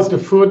smells the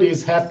food,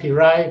 he's happy,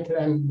 right?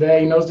 And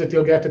he knows that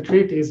he'll get a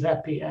treat, he's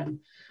happy. And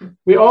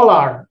we all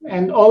are,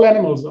 and all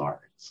animals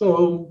are.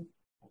 So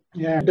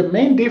yeah, the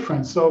main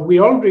difference, so we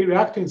all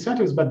react to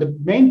incentives, but the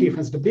main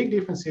difference, the big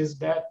difference is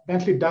that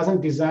Bentley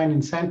doesn't design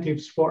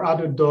incentives for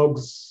other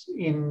dogs.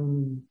 He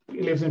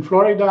lives in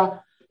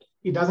Florida.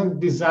 He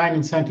doesn't design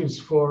incentives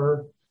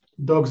for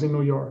dogs in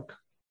New York.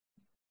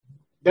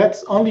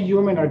 That's only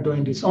humans are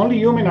doing this. Only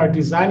humans are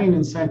designing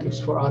incentives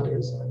for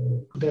others.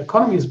 The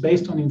economy is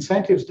based on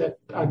incentives that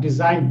are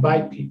designed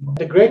by people.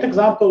 The great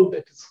example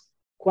that is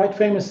quite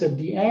famous at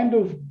the end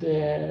of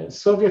the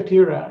Soviet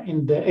era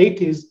in the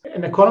 80s,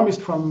 an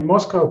economist from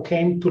Moscow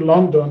came to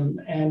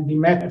London and he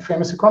met a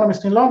famous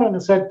economist in London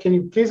and said, can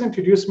you please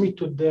introduce me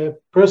to the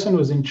person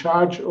who's in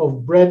charge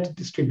of bread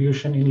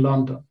distribution in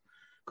London?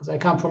 Because I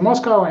come from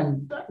Moscow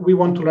and we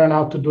want to learn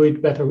how to do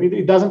it better.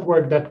 It doesn't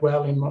work that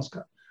well in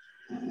Moscow.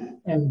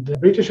 And the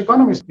British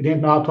economist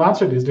didn't know how to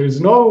answer this. There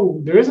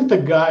isn't a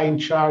guy in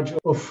charge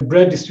of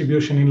bread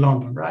distribution in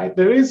London, right?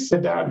 There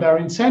are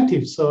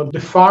incentives. So the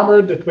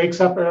farmer that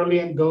wakes up early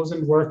and goes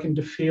and work in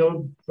the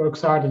field,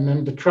 works hard, and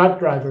then the truck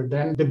driver,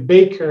 then the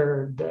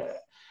baker,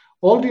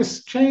 all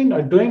this chain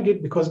are doing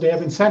it because they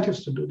have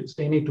incentives to do this.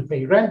 They need to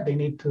pay rent, they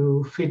need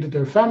to feed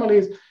their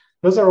families.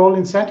 Those are all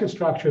incentive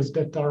structures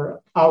that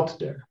are out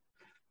there.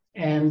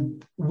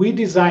 And we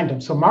designed them.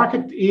 So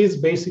market is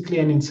basically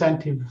an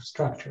incentive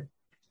structure.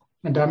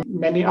 And there are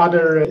many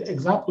other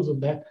examples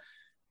of that.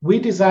 We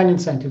design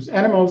incentives.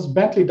 Animals,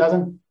 Bentley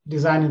doesn't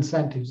design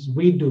incentives.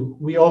 We do.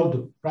 We all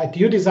do, right?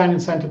 You design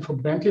incentive for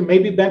Bentley.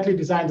 Maybe Bentley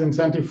designs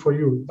incentive for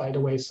you, by the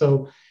way.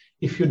 So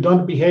if you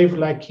don't behave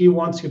like he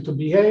wants you to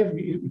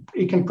behave,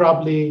 he can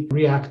probably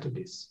react to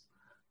this.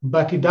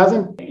 But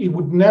he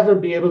would never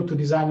be able to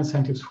design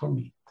incentives for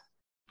me.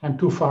 I'm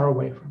too far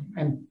away from him.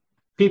 And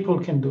people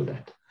can do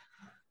that.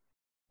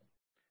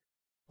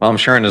 Well, I'm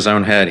sure in his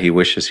own head, he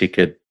wishes he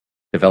could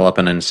develop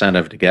an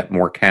incentive to get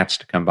more cats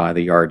to come by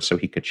the yard so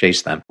he could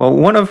chase them. Well,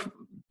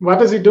 what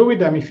does he do with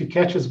them if he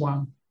catches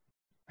one?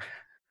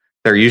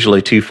 They're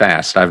usually too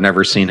fast. I've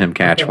never seen him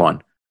catch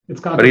one.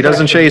 But he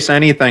doesn't chase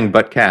anything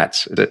but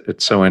cats.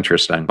 It's so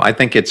interesting. I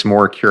think it's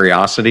more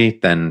curiosity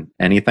than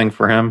anything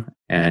for him,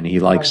 and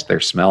he likes their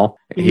smell.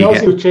 He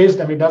knows he'll chase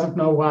them. He doesn't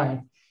know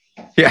why.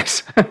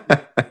 Yes,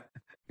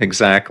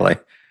 exactly.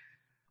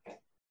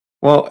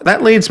 Well,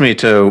 that leads me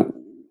to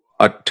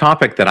a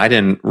topic that I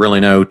didn't really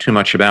know too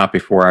much about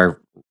before I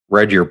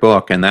read your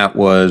book, and that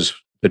was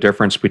the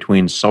difference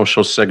between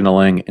social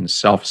signaling and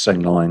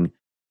self-signaling.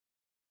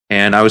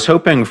 And I was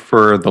hoping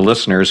for the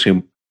listeners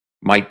who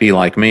might be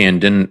like me and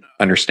didn't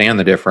understand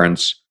the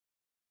difference,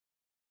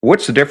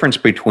 what's the difference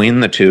between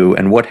the two,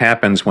 and what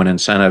happens when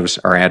incentives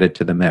are added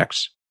to the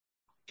mix?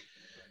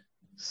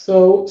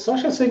 So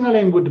social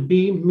signaling would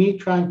be me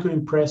trying to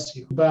impress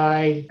you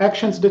by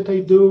actions that I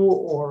do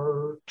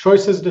or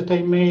choices that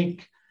I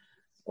make,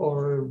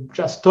 or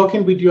just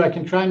talking with you, I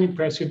can try and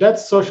impress you.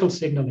 That's social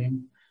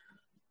signaling.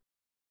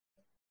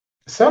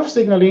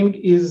 Self-signaling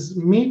is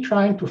me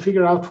trying to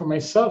figure out for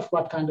myself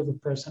what kind of a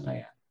person I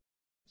am.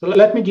 So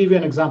let me give you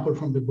an example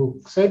from the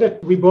book. Say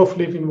that we both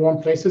live in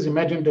warm places.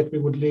 Imagine that we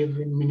would live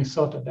in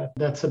Minnesota.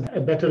 That's a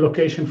better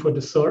location for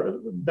the story,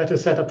 better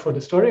setup for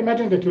the story.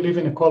 Imagine that you live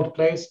in a cold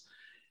place.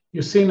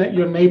 You see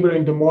your neighbor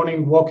in the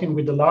morning walking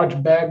with a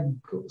large bag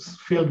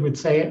filled with,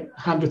 say,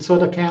 100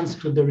 soda cans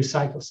to the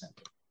recycle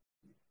center.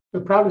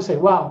 You'll probably say,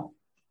 wow,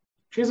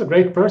 she's a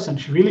great person.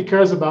 She really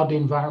cares about the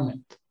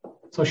environment.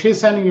 So she's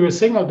sending you a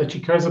signal that she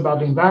cares about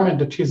the environment,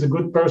 that she's a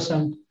good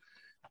person.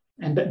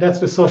 And that's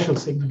the social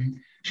signaling.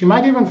 She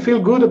might even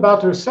feel good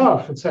about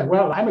herself and say,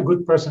 well, I'm a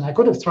good person. I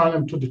could have thrown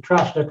them to the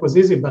trash. That was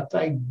easy, but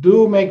I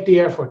do make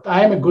the effort.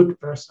 I am a good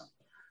person.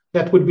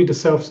 That would be the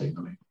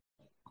self-signaling.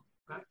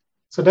 Right?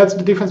 So that's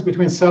the difference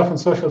between self and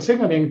social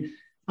signaling.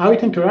 How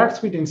it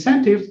interacts with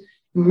incentives.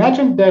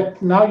 Imagine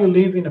that now you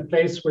live in a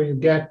place where you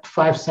get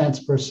 5 cents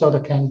per soda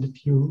can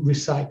that you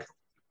recycle.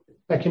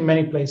 Like in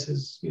many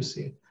places, you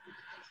see it.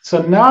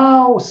 So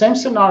now, same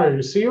scenario.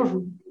 You see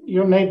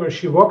your neighbor,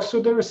 she walks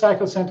to the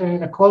recycle center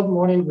in a cold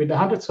morning with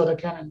 100 soda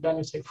can, and then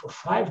you say, for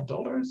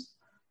 $5,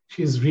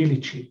 she's really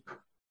cheap.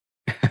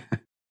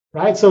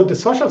 Right? So the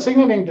social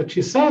signaling that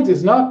she sends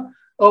is not,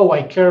 oh,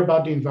 I care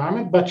about the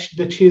environment, but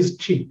that she's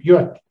cheap.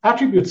 You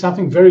attribute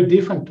something very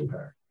different to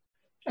her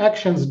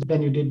actions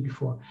than you did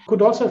before.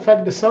 Could also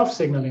affect the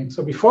self-signaling.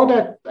 So before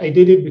that, I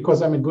did it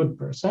because I'm a good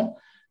person.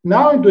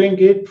 Now I'm doing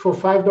it for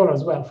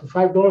 $5. Well, for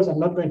 $5, I'm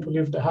not going to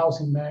leave the house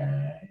and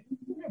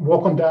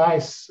walk on the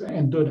ice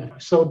and do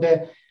that. So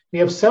we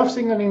have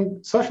self-signaling,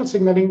 social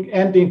signaling,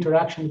 and the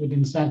interaction with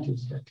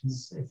incentives. That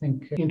is, I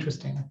think,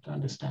 interesting to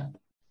understand.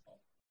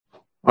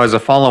 Well, as a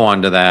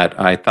follow-on to that,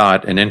 I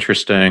thought an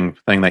interesting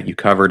thing that you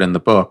covered in the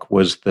book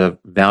was the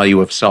value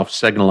of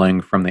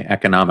self-signaling from the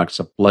economics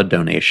of blood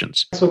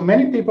donations. So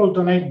many people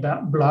donate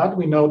blood,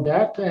 we know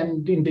that,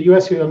 and in the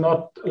US, you are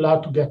not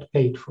allowed to get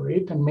paid for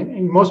it, and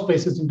in most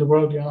places in the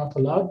world, you're not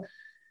allowed.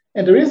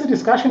 And there is a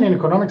discussion in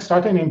economics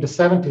starting in the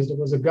 70s. There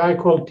was a guy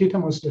called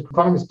Titamus, the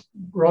economist,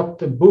 wrote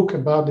a book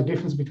about the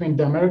difference between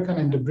the American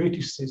and the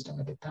British system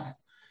at the time.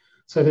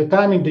 So at the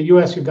time in the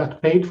US, you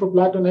got paid for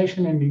blood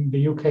donation, and in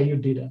the UK, you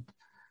didn't.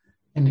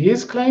 And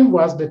his claim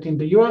was that in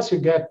the US, you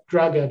get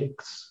drug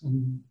addicts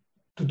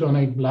to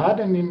donate blood.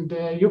 And in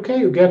the UK,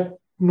 you get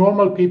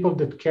normal people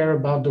that care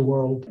about the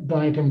world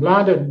donating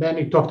blood. And then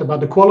he talked about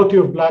the quality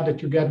of blood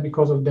that you get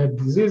because of the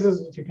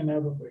diseases that you can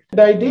have.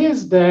 The idea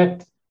is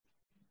that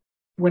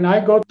when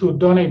I go to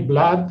donate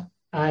blood,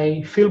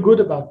 I feel good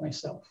about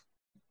myself.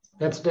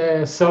 That's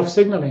the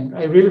self-signaling.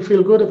 I really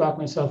feel good about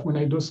myself when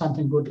I do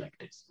something good like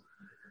this.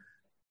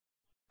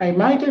 I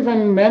might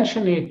even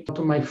mention it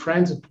to my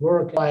friends at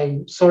work.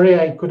 Sorry,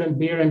 I couldn't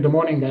be here in the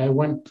morning. I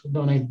went to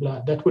donate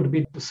blood. That would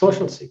be the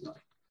social signal.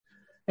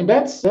 And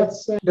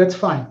that's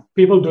fine.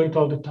 People do it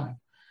all the time.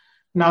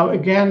 Now,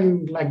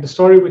 again, like the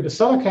story with the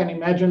soda can,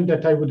 imagine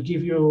that I would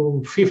give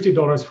you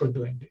 $50 for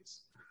doing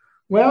this.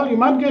 Well, you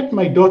might get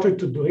my daughter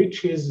to do it.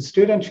 She is a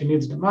student. She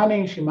needs the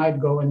money. She might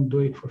go and do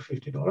it for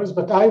 $50,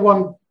 but I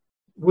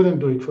wouldn't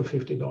do it for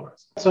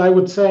 $50. So I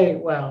would say,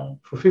 well,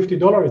 for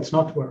 $50, it's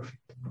not worth it.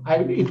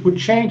 It would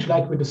change,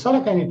 like with the soda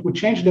can, it would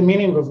change the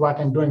meaning of what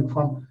I'm doing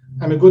from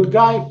I'm a good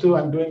guy to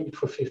I'm doing it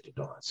for $50.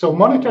 So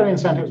monetary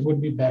incentives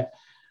would be bad.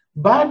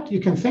 But you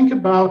can think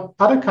about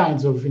other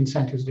kinds of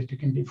incentives that you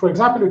can do. For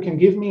example, you can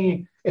give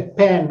me a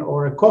pen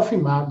or a coffee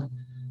mug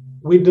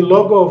with the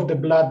logo of the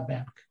blood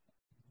bank.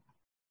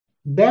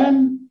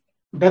 Then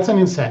that's an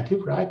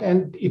incentive, right?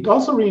 And it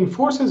also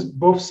reinforces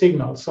both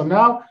signals. So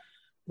now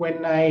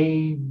when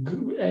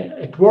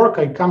at work,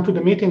 I come to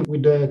the meeting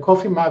with the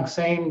coffee mug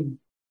saying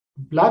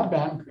blood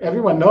bank,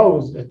 everyone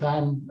knows that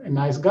I'm a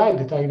nice guy,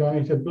 that I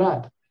donated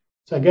blood.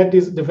 So I get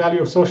the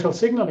value of social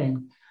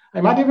signaling.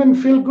 I might even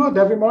feel good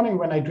every morning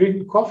when I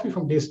drink coffee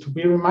from this to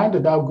be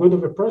reminded how good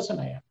of a person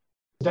I am.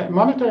 The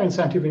monetary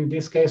incentive in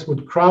this case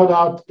would crowd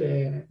out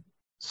the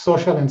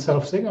social and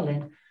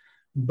self-signaling,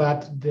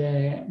 but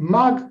the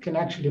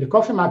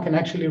coffee mug can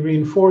actually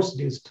reinforce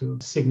these two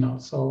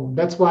signals. So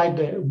that's why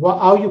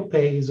how you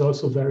pay is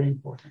also very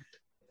important.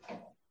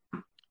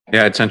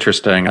 Yeah, it's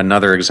interesting.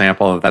 Another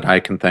example that I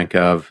can think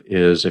of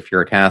is if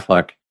you're a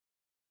Catholic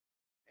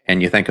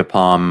and you think of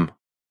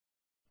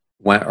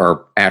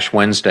or Ash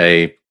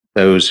Wednesday,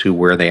 those who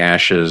wear the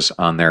ashes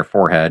on their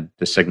forehead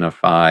to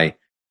signify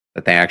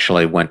that they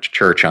actually went to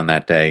church on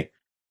that day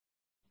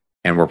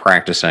and were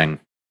practicing,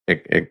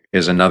 it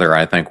is another,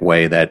 I think,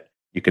 way that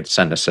you could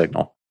send a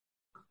signal.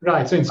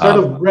 Right. So instead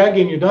of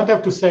bragging, you don't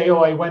have to say,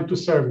 oh, I went to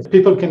service.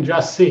 People can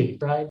just see,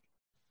 right?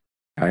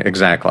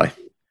 Exactly.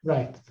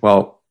 Right.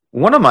 Well,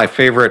 one of my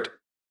favorite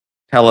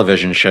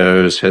television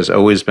shows has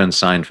always been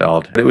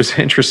Seinfeld. It was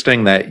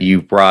interesting that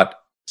you brought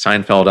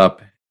Seinfeld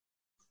up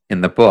in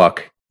the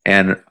book.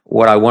 And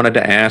what I wanted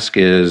to ask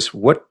is,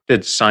 what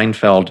did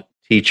Seinfeld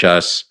teach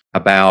us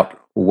about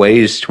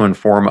ways to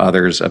inform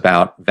others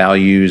about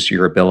values,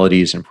 your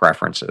abilities, and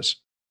preferences?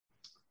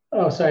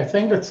 Oh, so I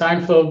think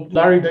that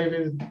Larry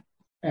David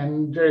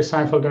and Jerry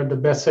Seinfeld are the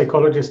best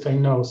psychologists I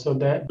know. So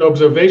the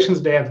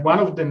observations they have, one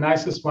of the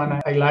nicest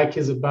one I like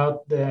is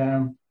about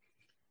the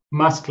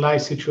must lie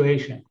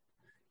situation.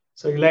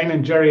 So Elaine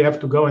and Jerry have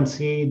to go and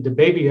see the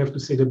baby, have to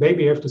see the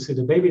baby, have to see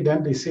the baby.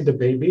 Then they see the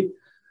baby.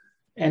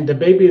 And the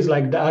baby is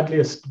like the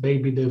ugliest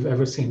baby they've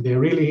ever seen.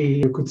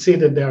 You could see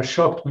that they are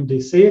shocked when they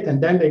see it.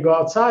 And then they go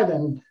outside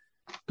and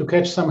to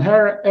catch some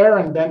air.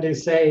 And then they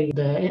say,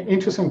 the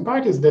interesting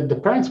part is that the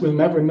parents will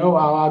never know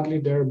how ugly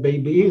their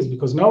baby is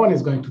because no one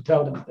is going to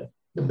tell them that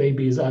the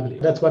baby is ugly.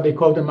 That's what they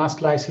call the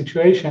must lie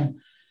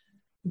situation.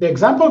 The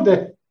example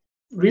that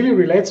really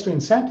relates to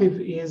incentive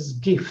is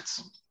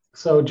gifts.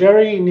 So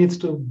Jerry needs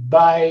to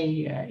buy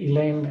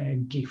Elaine a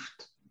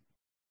gift.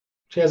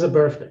 She has a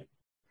birthday.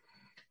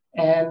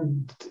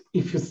 And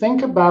if you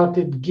think about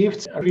it,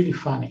 gifts are really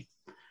funny.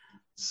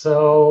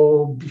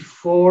 So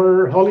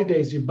before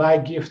holidays, you buy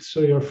gifts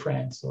to your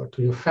friends or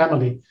to your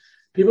family.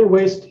 People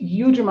waste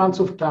huge amounts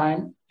of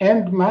time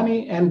and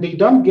money, and they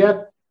don't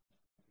get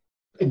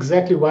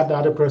exactly what the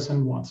other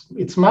person wants.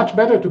 It's much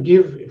better to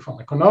give from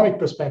an economic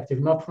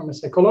perspective, not from a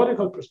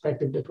psychological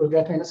perspective that we'll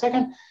get to in a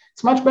second.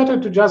 It's much better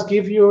to just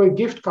give you a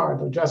gift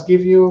card or just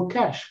give you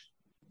cash.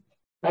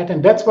 Right?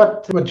 And that's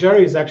what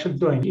Jerry is actually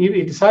doing.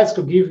 He decides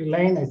to give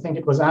Elaine, I think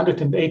it was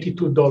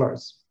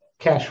 $182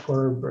 cash for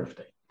her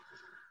birthday.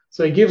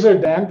 So he gives her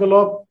the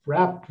envelope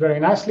wrapped very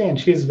nicely, and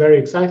she's very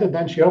excited.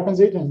 Then she opens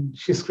it and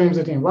she screams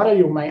at him, "What are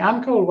you, my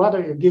uncle? What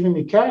are you giving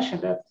me cash?"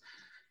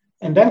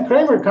 And then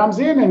Kramer comes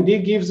in and he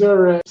gives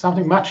her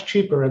something much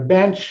cheaper, a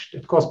bench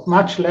that costs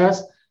much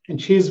less, and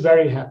she's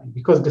very happy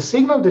because the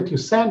signal that you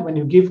send when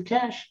you give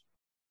cash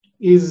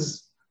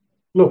is,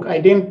 look,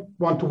 I didn't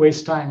want to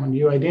waste time on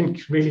you. I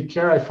didn't really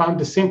care. I found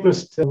the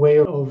simplest way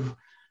of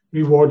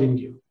rewarding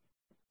you.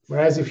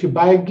 Whereas if you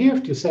buy a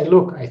gift, you say,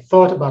 look, I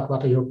thought about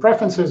what are your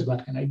preferences,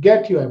 what can I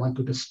get you? I went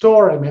to the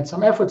store, I made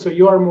some effort, so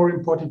you are more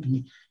important to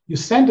me. You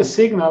send a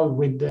signal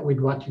with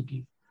what you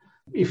give.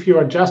 If you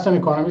are just an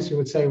economist, you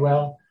would say,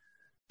 well,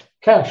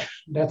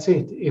 cash, that's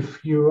it.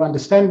 If you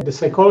understand the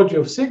psychology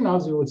of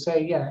signals, you would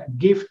say, yeah,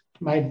 gift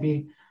might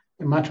be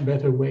a much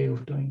better way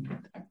of doing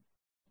it.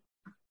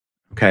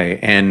 Okay,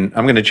 and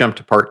I'm going to jump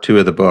to part 2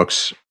 of the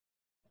books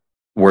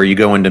where you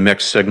go into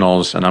mixed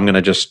signals, and I'm going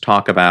to just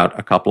talk about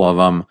a couple of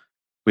them.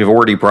 We've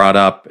already brought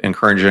up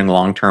encouraging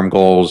long-term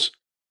goals,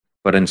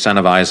 but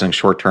incentivizing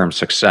short-term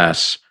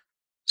success.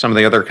 Some of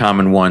the other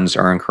common ones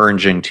are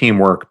encouraging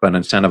teamwork, but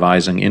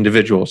incentivizing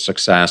individual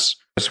success.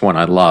 This one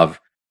I love.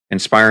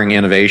 Inspiring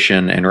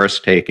innovation and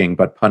risk-taking,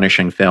 but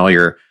punishing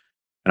failure.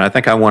 And I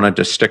think I wanted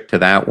to stick to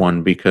that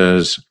one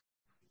because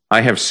I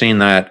have seen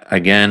that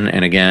again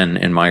and again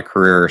in my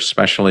career,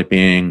 especially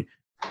being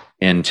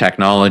in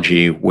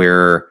technology,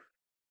 where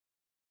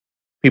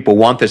people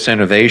want this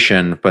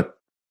innovation, but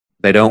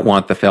they don't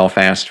want the fail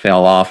fast, fail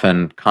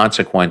often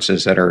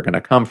consequences that are going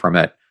to come from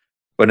it.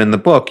 But in the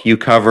book, you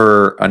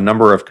cover a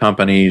number of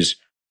companies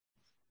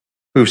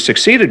who've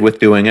succeeded with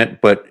doing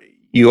it, but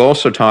you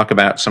also talk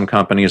about some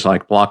companies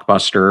like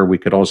Blockbuster, we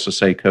could also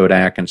say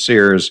Kodak and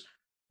Sears,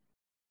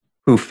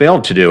 who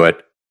failed to do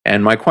it.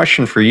 And my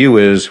question for you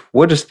is,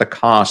 what is the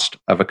cost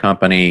of a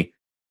company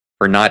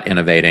for not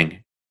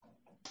innovating?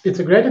 It's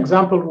a great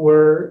example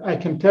where I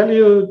can tell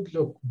you,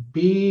 look,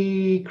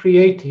 be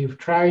creative,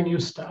 try new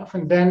stuff,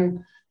 and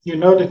then you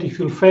know that if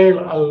you fail,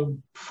 I'll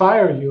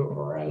fire you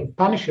or I'll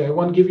punish you. I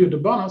won't give you the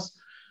bonus.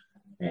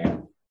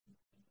 And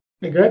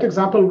a great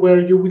example where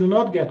you will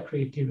not get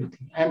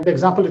creativity. And the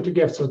example that you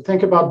gave, so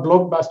think about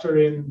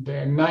Blockbuster in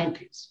the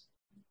 90s.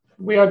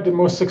 We are the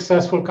most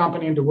successful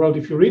company in the world.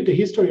 If you read the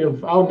history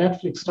of how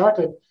Netflix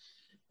started,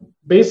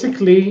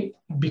 basically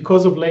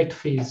because of late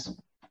fees.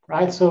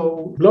 right?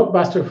 So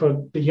Blockbuster, for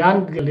the young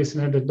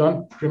listener that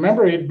don't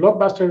remember it,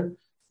 Blockbuster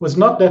was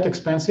not that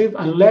expensive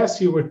unless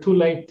you were too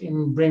late in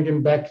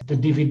bringing back the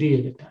DVD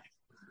at the time.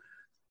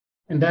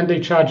 And then they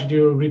charged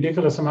you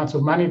ridiculous amounts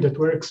of money that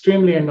were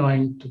extremely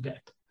annoying to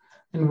get.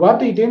 And what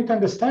they didn't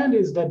understand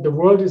is that the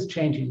world is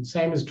changing.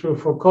 Same is true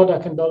for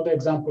Kodak and all the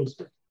examples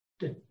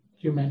that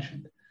you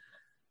mentioned.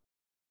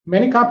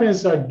 Many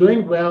companies are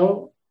doing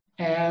well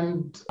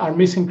and are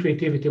missing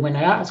creativity. When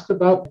I ask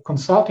about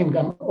consulting,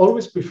 I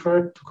always prefer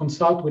to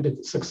consult with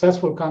a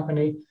successful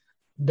company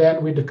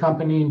than with the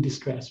company in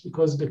distress,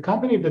 because the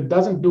company that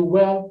doesn't do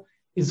well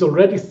is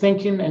already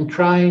thinking and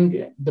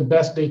trying the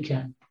best they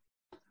can,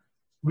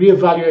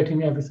 reevaluating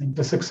everything.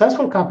 The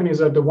successful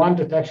companies are the ones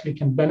that actually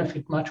can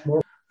benefit much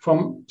more from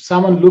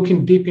someone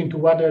looking deep into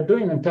what they're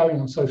doing and telling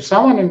them. So if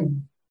someone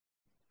in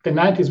the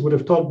 90s would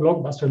have told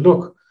Blockbuster,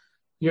 look,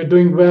 you're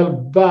doing well,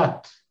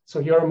 but, so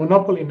you're a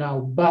monopoly now,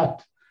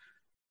 but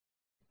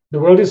the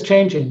world is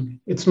changing.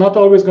 It's not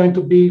always going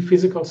to be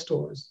physical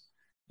stores.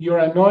 You're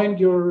annoying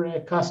your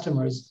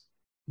customers.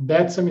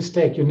 That's a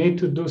mistake. You need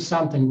to do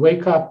something.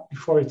 Wake up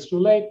before it's too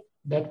late.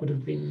 That would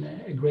have been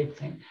a great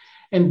thing.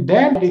 And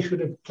then they should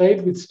have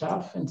played with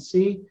stuff and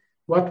see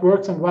what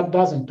works and what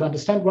doesn't. To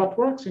understand what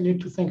works, you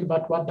need to think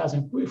about what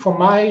doesn't. For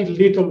my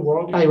little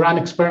world, I run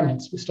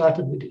experiments. We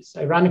started with this.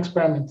 I run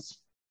experiments.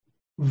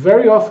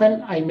 Very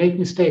often, I make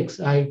mistakes.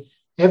 I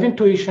have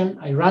intuition.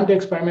 I run the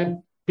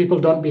experiment.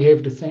 People don't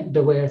behave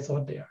the way I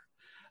thought they are.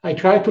 I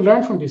try to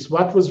learn from this.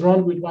 What was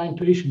wrong with my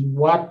intuition?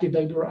 What did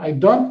I do? I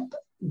don't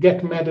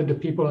get mad at the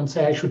people and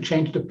say I should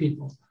change the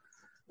people.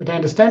 But I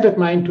understand that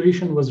my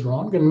intuition was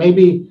wrong, and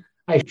maybe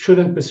I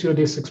shouldn't pursue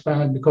this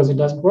experiment because it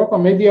doesn't work, or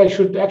maybe I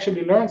should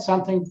actually learn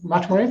something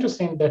much more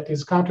interesting that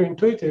is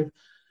counterintuitive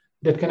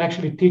that can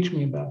actually teach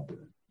me about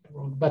the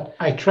world. But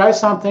I try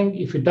something.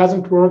 If it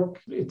doesn't work,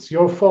 it's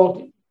your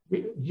fault.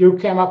 You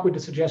came up with a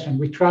suggestion.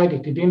 We tried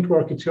it. It didn't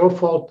work. It's your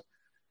fault.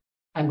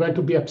 I'm going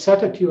to be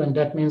upset at you, and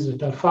that means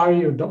that I'll fire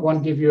you, don't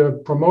want to give you a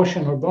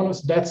promotion or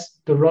bonus. That's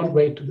the wrong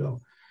way to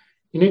go.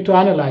 You need to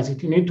analyze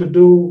it. You need to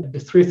do the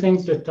three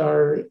things that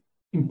are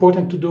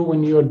important to do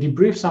when you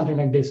debrief something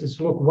like this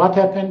is look, what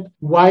happened,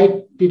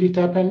 why did it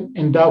happen,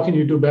 and how can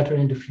you do better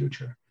in the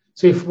future?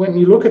 So if when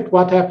you look at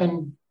what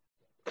happened,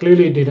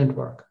 clearly it didn't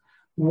work.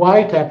 Why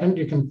it happened,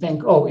 you can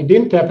think, oh, it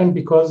didn't happen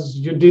because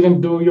you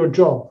didn't do your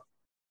job.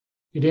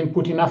 You didn't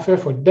put enough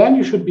effort. Then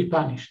you should be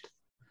punished.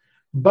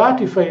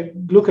 But if I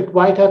look at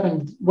why it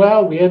happened,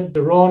 well, we had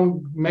the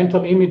wrong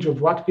mental image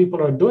of what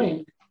people are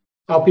doing,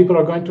 how people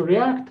are going to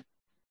react,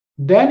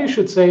 then you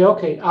should say,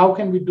 okay, how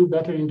can we do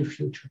better in the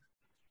future?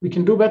 We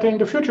can do better in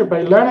the future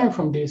by learning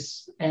from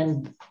this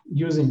and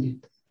using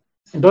it.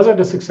 And those are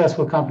the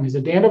successful companies.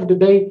 At the end of the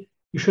day,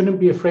 you shouldn't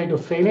be afraid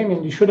of failing,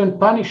 and you shouldn't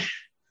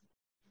punish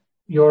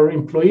your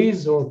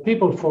employees or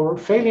people for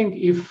failing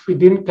if it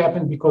didn't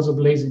happen because of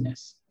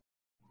laziness.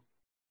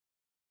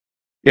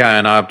 Yeah,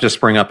 and I'll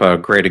just bring up a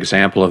great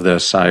example of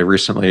this. I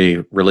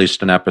recently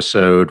released an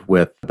episode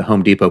with the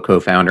Home Depot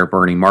co-founder,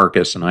 Bernie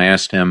Marcus, and I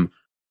asked him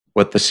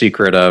what the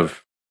secret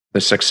of the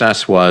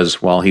success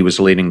was while he was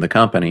leading the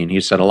company. And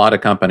he said a lot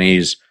of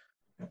companies,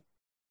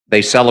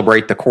 they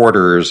celebrate the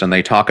quarters and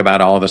they talk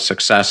about all the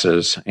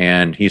successes.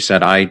 And he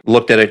said, I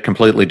looked at it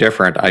completely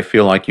different. I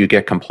feel like you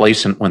get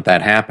complacent when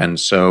that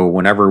happens. So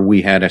whenever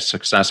we had a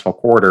successful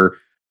quarter,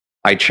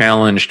 I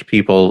challenged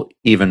people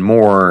even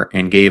more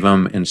and gave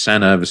them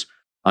incentives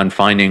on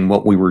finding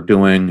what we were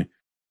doing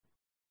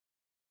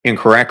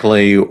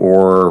incorrectly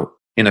or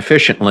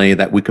inefficiently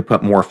that we could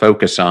put more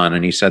focus on.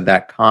 And he said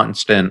that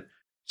constant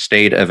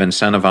state of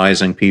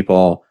incentivizing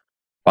people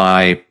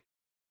by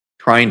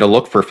trying to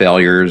look for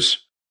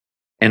failures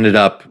ended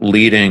up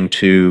leading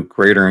to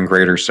greater and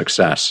greater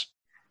success.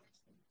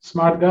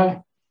 Smart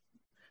guy.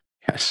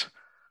 Yes.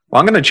 Well,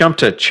 I'm going to jump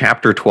to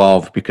chapter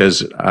 12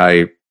 because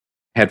I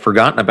had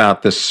forgotten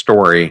about this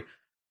story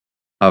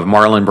of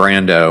Marlon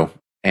Brando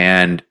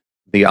and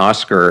the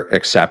Oscar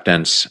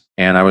acceptance.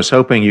 And I was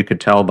hoping you could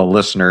tell the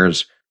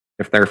listeners,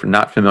 if they're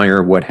not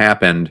familiar with what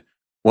happened,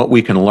 what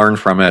we can learn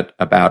from it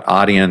about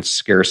audience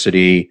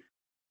scarcity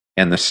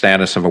and the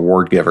status of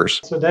award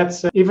givers. So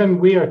that's, even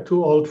we are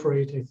too old for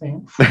it, I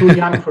think. Too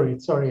young for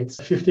it. Sorry,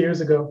 it's 50 years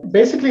ago.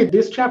 Basically,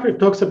 this chapter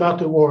talks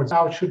about awards.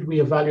 How should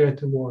we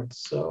evaluate awards?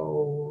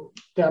 So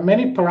there are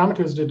many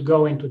parameters that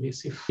go into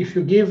this. If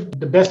you give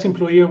the best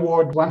employee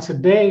award once a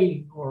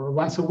day or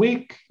once a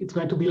week, it's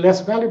going to be less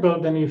valuable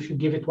than if you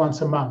give it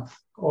once a month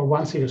or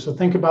once a year. So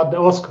think about the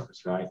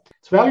Oscars, right?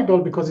 It's valuable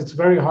because it's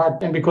very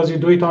hard and because you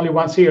do it only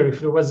once a year. If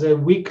there was a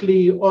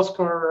weekly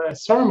Oscar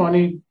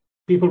ceremony,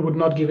 people would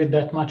not give it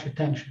that much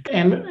attention.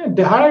 And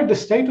the higher the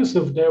status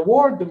of the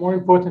award, the more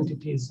important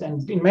it is.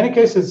 And in many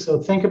cases,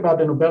 so think about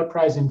the Nobel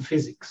Prize in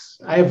Physics.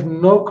 I have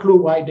no clue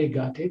why they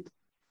got it,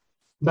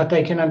 but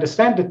I can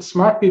understand that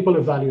smart people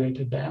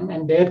evaluated them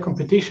and they had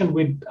competition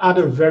with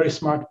other very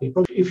smart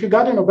people. If you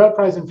got a Nobel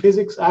Prize in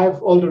Physics, I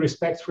have all the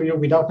respect for you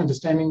without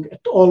understanding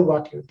at all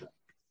what you're doing.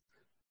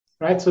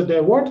 Right? So the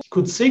award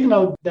could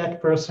signal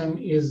that person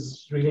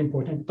is really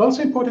important. It's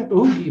also important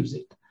who gives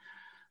it.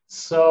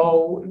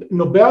 So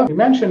Nobel, you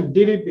mentioned,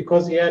 did it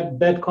because he had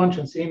bad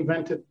conscience. He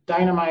invented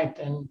dynamite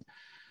and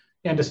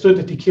he understood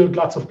that he killed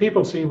lots of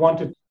people, so he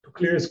wanted to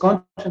clear his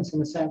conscience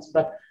in a sense.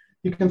 But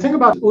you can think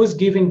about who's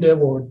giving the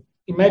award.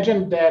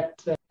 Imagine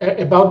that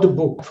about the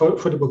book,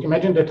 for the book.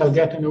 Imagine that I'll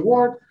get an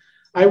award.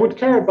 I would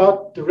care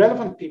about the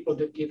relevant people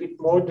that give it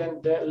more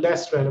than the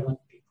less relevant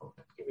people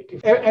that give it.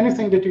 If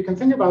anything that you can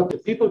think about, the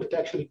people that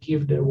actually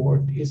give the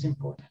award is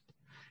important.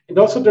 And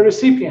also the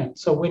recipient.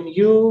 So when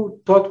you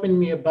talked with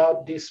me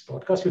about this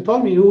podcast, you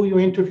told me who you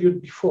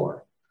interviewed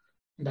before.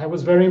 And I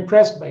was very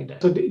impressed by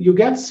that. So you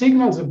get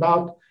signals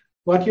about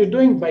what you're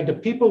doing by the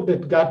people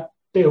that got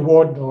the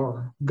award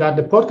or got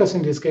the podcast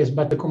in this case,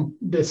 but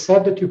the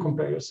set that you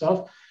compare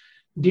yourself,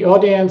 the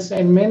audience,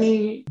 and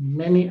many,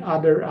 many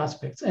other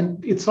aspects.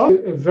 And it's all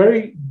a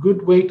very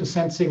good way to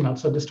send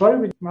signals. So the story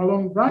with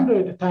Marlon Brando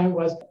at the time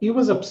was he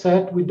was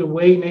upset with the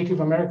way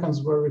Native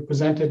Americans were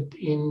represented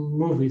in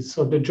movies.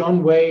 So the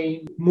John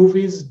Wayne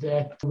movies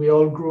that we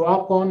all grew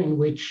up on, in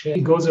which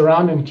he goes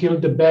around and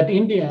killed the bad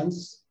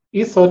Indians,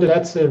 he thought that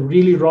that's a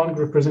really wrong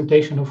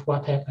representation of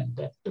what happened.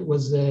 That it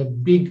was a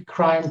big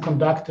crime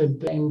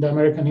conducted in the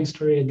American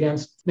history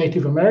against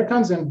Native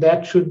Americans, and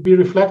that should be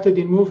reflected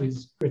in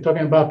movies. We're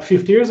talking about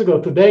 50 years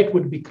ago. Today, it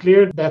would be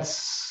clear that's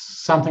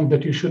something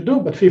that you should do,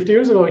 but 50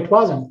 years ago, it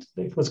wasn't.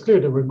 It was clear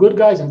there were good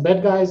guys and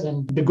bad guys,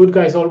 and the good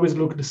guys always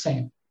looked the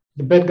same.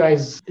 The bad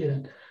guys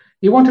didn't.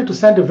 He wanted to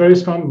send a very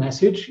strong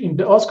message in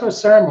the Oscar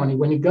ceremony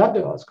when he got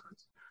the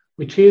Oscars,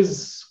 which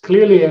is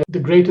clearly the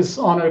greatest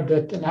honor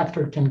that an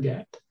actor can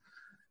get.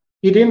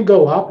 He didn't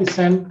go up. He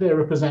sent a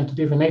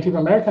representative, a Native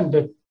American,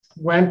 that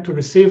went to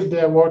receive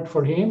the award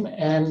for him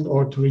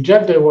or to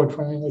reject the award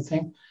for him, I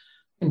think,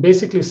 and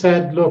basically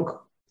said,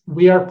 look,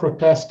 we are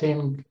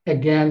protesting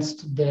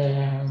against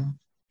the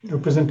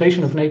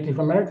representation of Native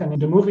American in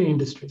the movie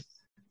industry.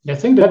 And I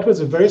think that was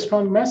a very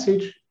strong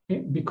message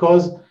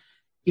because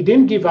he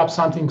didn't give up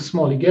something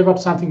small. He gave up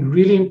something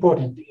really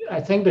important.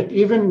 I think that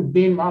even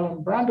being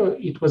Marlon Brando,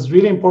 it was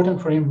really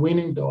important for him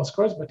winning the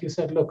Oscars, but he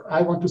said, look,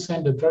 I want to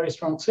send a very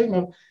strong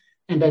signal,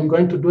 and I'm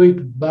going to do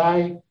it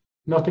by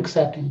not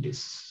accepting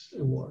this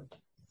award.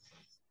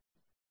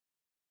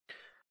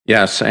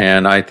 Yes,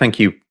 and I think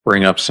you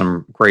bring up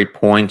some great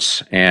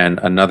points. And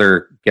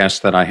another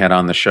guest that I had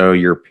on the show,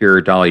 your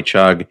peer, Dolly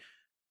Chugg,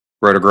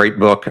 wrote a great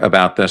book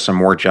about this, A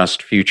More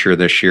Just Future,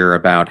 this year,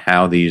 about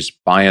how these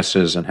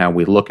biases and how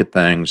we look at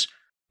things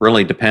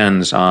really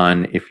depends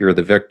on if you're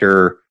the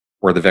victor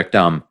or the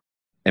victim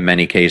in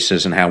many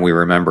cases and how we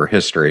remember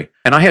history.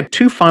 And I had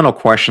two final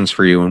questions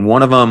for you, and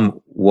one of them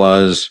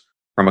was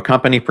from a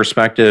company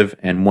perspective,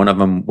 and one of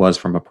them was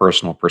from a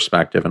personal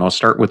perspective. And I'll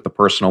start with the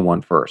personal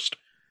one first.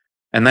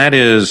 And that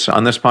is,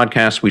 on this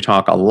podcast, we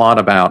talk a lot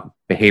about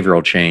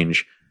behavioral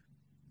change.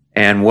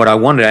 And what I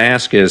wanted to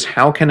ask is,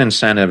 how can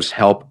incentives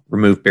help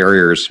remove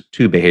barriers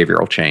to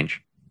behavioral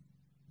change?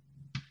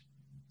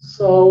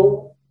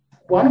 So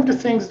one of the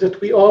things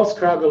that we all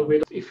struggle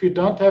with, if you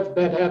don't have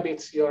bad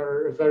habits,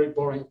 you're a very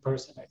boring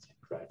person, I think,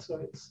 right? So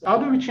it's, how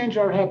do we change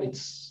our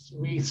habits?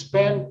 We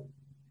spend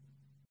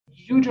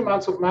huge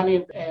amounts of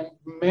money and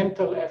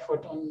mental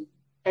effort on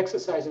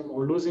exercising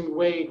more, losing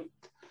weight,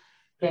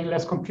 playing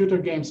less computer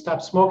games,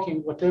 stop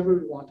smoking, whatever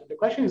we want. And the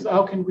question is,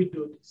 how can we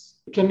do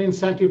this? Can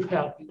incentive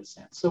help in a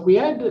sense? So we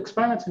had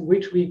experiments in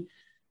which we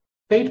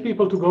paid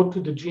people to go to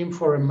the gym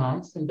for a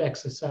month and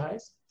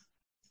exercise.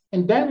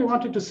 And then we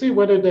wanted to see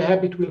whether the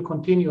habit will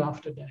continue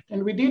after that.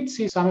 And we did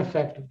see some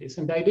effect of this.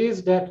 And the idea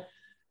is that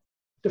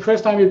the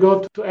first time you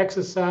go to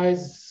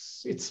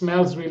exercise, it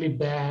smells really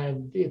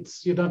bad.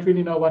 You don't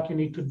really know what you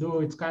need to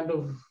do. It's kind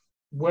of,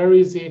 where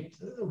is it?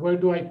 Where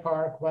do I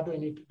park? What do I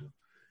need to do?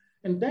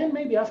 And then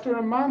maybe after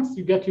a month,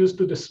 you get used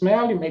to the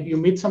smell. Maybe you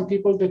meet some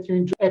people that you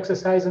enjoy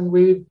exercising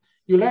with.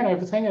 You learn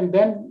everything, and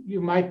then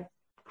you might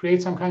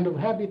create some kind of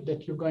habit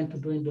that you're going to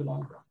do in the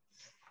long run.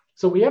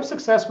 So we have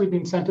success with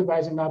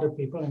incentivizing other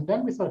people. And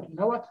then we thought, you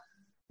know what?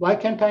 Why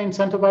can't I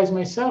incentivize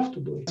myself to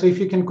do it? So if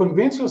you can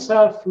convince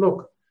yourself,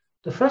 look,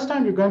 the first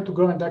time you're going to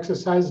go and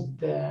exercise,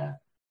 the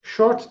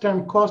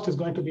short-term cost is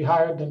going to be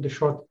higher than the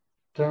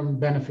short-term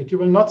benefit. You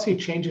will not see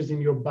changes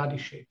in your body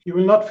shape. You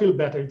will not feel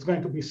better. It's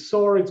going to be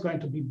sore. It's going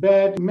to be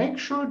bad. Make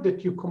sure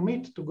that you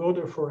commit to go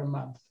there for a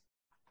month.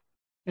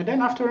 And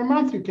then after a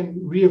month, you can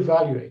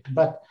reevaluate.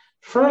 But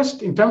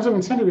first, in terms of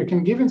incentive, you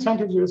can give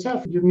incentive to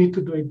yourself. You need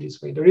to do it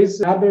this way. There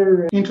is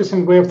another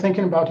interesting way of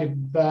thinking about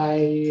it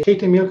by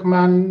Katie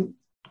Milkman,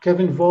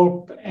 Kevin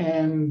Volpe,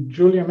 and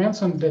Julia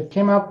Manson that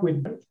came up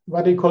with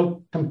what they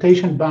call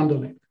temptation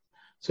bundling.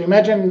 So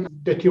imagine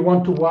that you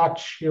want to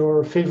watch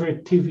your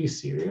favorite TV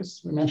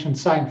series. We mentioned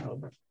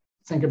Seinfeld, but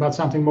think about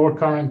something more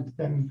current.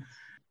 Then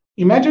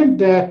imagine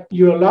that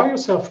you allow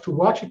yourself to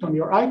watch it on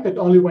your iPad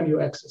only when you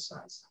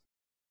exercise,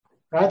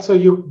 right? So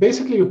you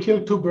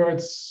kill two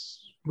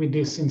birds with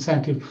this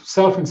incentive,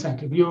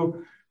 self-incentive.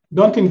 You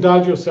don't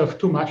indulge yourself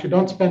too much. You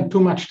don't spend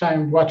too much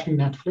time watching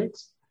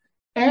Netflix.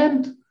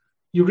 And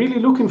you're really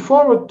looking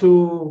forward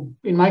to,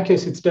 in my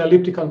case, it's the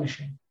elliptical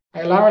machine.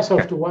 I allow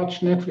myself to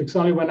watch Netflix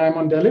only when I'm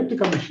on the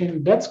elliptical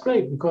machine. That's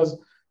great because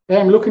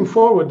I'm looking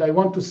forward. I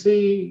want to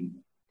see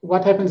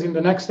what happens in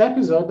the next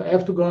episode. I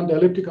have to go on the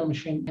elliptical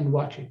machine and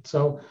watch it.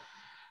 So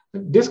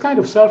this kind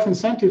of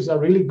self-incentives are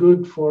really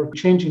good for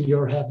changing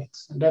your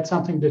habits. And that's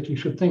something that you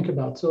should think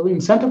about. So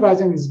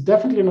incentivizing is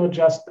definitely not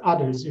just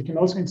others. You can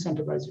also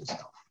incentivize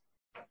yourself.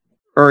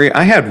 Uri,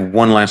 I had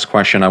one last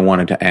question I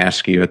wanted to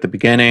ask you. At the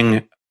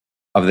beginning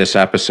of this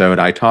episode,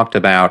 I talked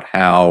about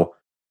how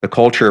the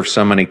culture of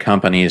so many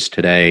companies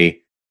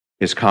today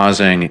is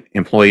causing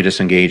employee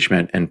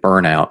disengagement and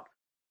burnout.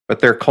 But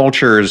they're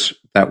cultures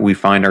that we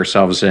find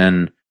ourselves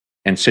in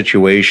and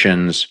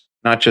situations,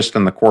 not just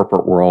in the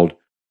corporate world,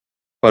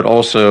 but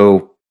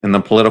also in the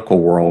political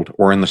world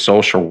or in the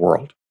social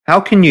world. How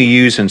can you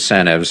use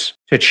incentives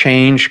to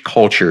change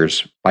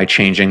cultures by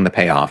changing the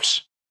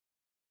payoffs?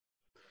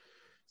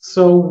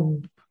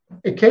 So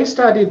a case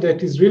study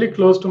that is really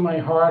close to my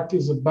heart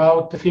is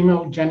about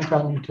female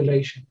genital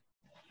mutilation.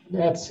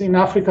 That's in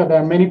Africa. There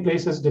are many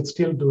places that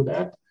still do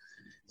that.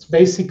 It's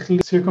basically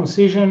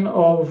circumcision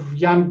of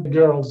young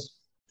girls.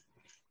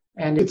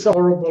 And it's a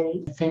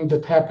horrible thing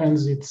that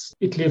happens.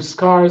 It leaves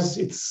scars.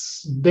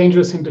 It's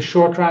dangerous in the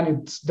short run.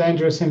 It's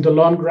dangerous in the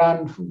long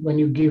run. When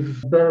you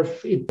give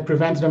birth, it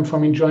prevents them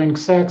from enjoying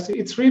sex.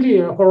 It's really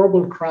a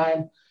horrible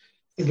crime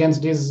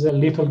against these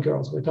little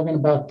girls. We're talking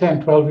about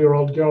 10,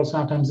 12-year-old girls,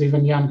 sometimes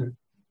even younger.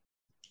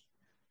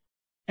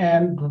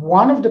 And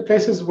one of the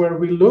places where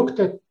we looked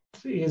at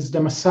is the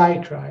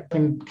Maasai tribe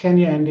in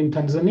Kenya and in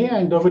Tanzania.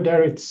 And over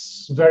there,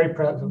 it's very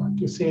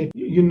prevalent. You see,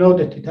 you know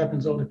that it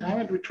happens all the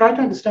time. And we try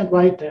to understand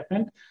why it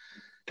happened.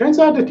 Turns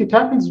out that it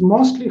happens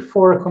mostly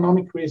for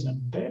economic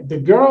reason. The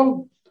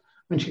girl,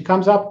 when she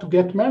comes up to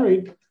get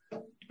married,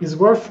 is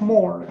worth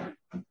more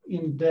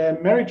in the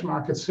marriage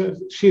market. So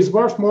she's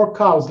worth more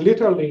cows,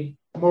 literally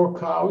more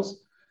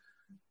cows,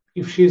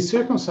 if she is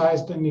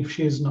circumcised than if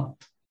she is not.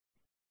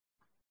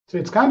 So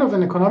it's kind of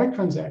an economic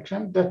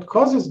transaction that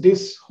causes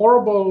this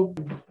horrible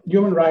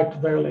human right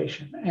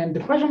violation. And the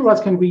question was,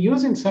 can we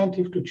use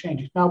incentive to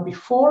change it? Now,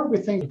 before we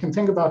can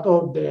think about,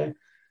 oh, the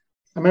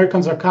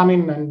Americans are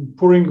coming and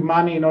pouring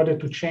money in order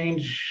to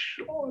change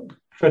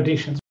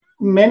traditions.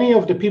 Many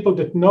of the people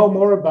that know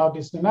more about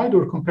this than I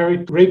do compare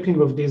it to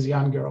raping of these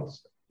young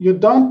girls. You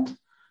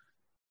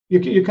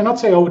cannot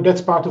say, oh,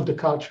 that's part of the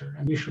culture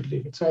and we should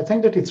leave it. So I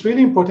think that it's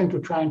really important to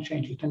try and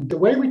change it. And the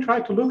way we try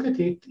to look at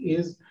it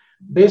is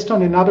based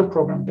on another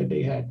program that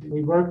they had.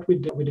 We worked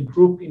with a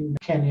group in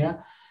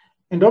Kenya,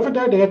 and over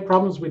there they had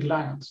problems with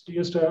lions. They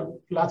used to have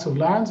lots of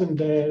lions, and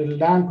the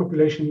lion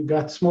population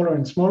got smaller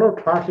and smaller,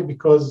 partly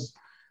because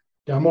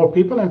there are more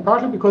people, and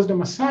partly because the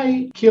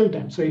Maasai killed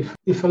them. So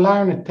if a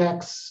lion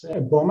attacks a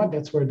boma,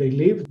 that's where they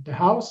live, the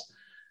house,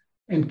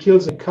 and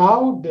kills a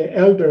cow, the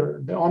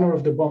elder, the owner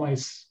of the boma,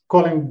 is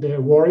calling the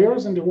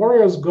warriors, and the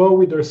warriors go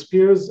with their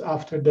spears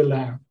after the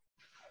lion,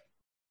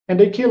 and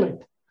they kill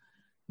it.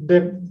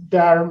 There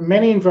are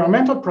many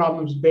environmental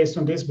problems based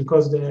on this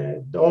because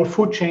the whole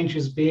food chain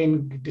is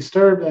being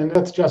disturbed, and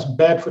that's just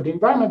bad for the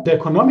environment. The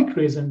economic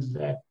reasons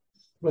that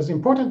was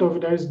important over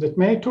there is that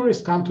many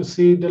tourists come to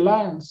see the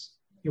lions.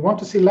 You want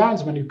to see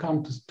lions when you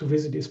come to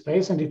visit this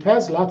place, and it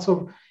has lots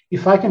of,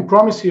 if I can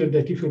promise you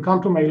that if you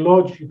come to my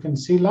lodge, you can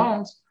see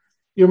lions,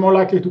 you're more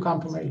likely to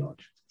come to my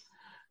lodge.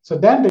 So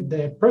then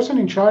the person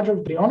in charge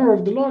of the owner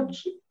of the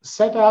lodge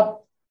set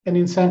up an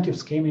incentive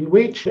scheme in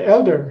which the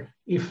elder,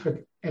 if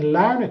a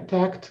lion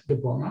attacked the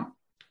boma,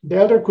 the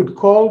elder could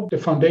call the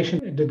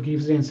foundation that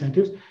gives the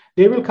incentives.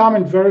 They will come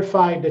and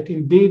verify that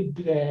indeed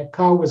the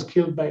cow was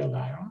killed by a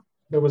lion.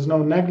 There was no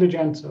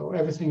negligence, so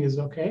everything is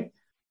okay.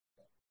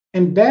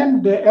 And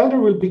then the elder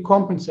will be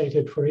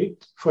compensated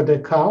for the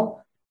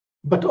cow,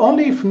 but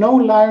only if no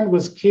lion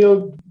was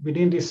killed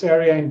within this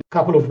area in a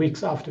couple of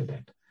weeks after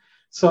that.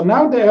 So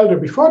now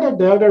before that,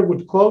 the elder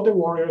would call the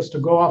warriors to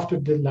go after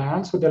the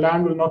lion, so the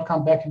lion will not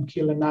come back and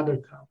kill another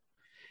cow.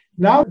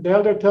 Now the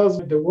elder tells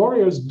the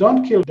warriors,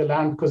 don't kill the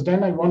lion because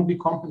then I won't be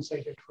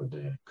compensated for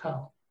the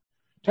cow.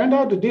 Turned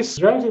out that this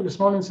relatively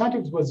small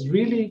incentive was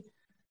really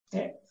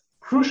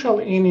crucial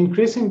in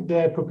increasing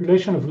the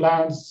population of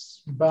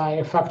lions by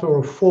a factor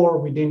of 4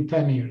 within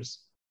 10 years.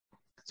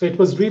 So it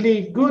was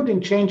really good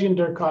in changing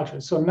their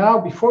culture. So now,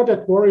 before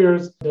that,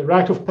 warriors, the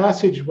rite of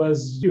passage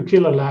was you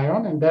kill a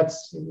lion, and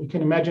you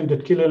can imagine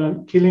that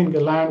killing a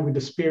lion with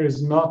a spear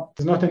is not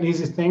an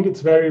easy thing.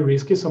 It's very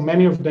risky. So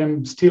many of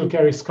them still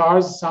carry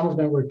scars. Some of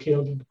them were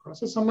killed in the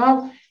process. So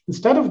now,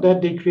 instead of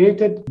that, they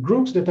created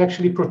groups that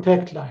actually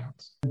protect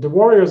lions. The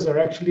warriors are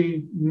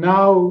actually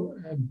now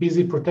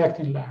busy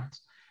protecting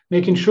lions,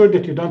 making sure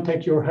that you don't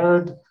take your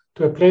herd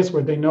to a place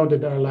where they know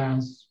that there are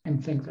lions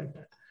and things like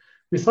that.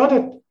 We thought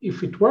that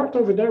if it worked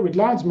over there with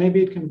lions,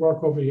 maybe it can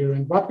work over here.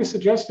 And what we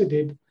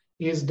suggested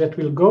is that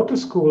we'll go to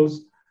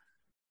schools,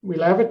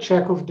 we'll have a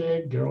check of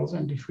the girls,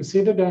 and if we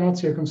see that they're not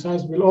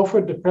circumcised, we'll offer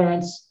the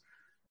parents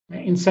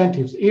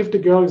incentives. If the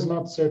girl is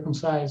not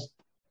circumcised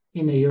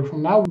in a year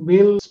from now,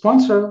 we'll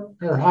sponsor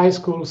her high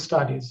school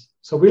studies.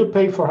 So we'll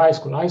pay for high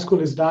school. High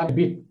school is done a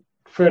bit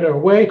further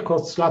away. It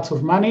costs lots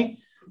of money.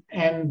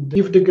 And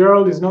if the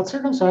girl is not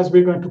circumcised,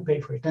 we're going to pay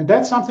for it. And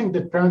that's something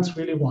that parents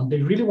really want.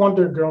 They really want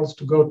their girls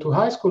to go to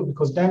high school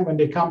because then when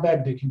they come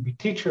back, they can be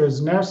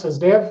teachers, nurses.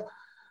 They have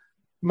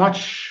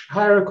much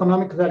higher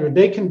economic value.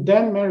 They can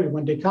then marry.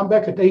 When they come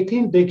back at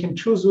 18, they can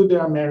choose who they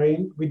are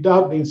marrying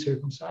without being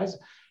circumcised.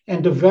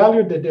 And the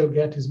value that they'll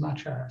get is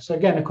much higher. So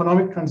again,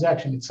 economic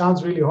transaction. It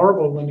sounds really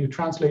horrible when you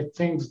translate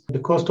things, the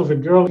cost of a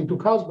girl into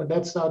cows, but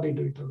that's how they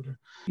do it over there.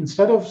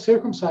 Instead of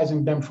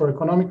circumcising them for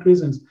economic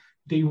reasons,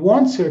 they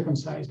won't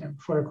circumcise them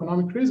for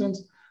economic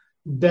reasons,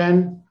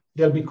 then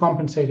they'll be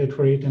compensated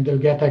for it and they'll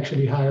get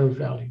actually higher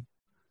value.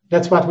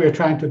 That's what we're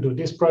trying to do.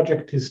 This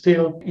project is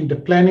still in the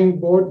planning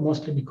board,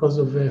 mostly because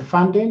of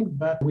funding,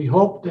 but we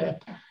hope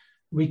that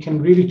we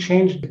can really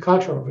change the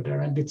culture over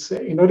there. And it's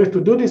in order to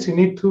do this, you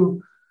need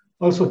to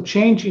also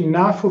change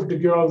enough of the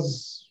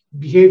girls'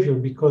 behavior,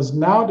 because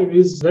now there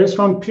is very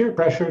strong peer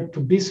pressure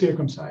to be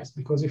circumcised,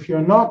 because if you're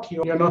not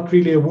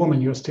really a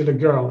woman, you're still a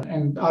girl,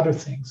 and other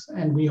things.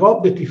 And we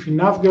hope that if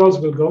enough girls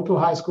will go to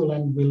high school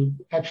and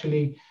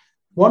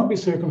won't be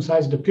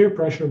circumcised, the peer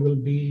pressure will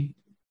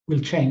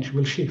change,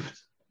 will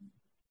shift.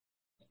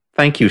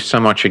 Thank you so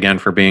much again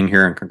for being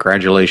here, and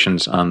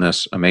congratulations on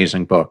this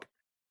amazing book.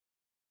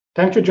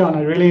 Thank you, John.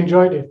 I really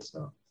enjoyed it.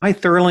 I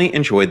thoroughly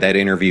enjoyed that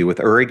interview with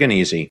Uri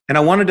Gneezy, and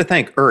I wanted to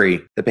thank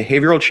Uri, the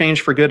Behavioral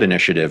Change for Good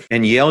Initiative,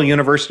 and Yale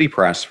University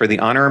Press for the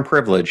honor and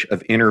privilege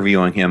of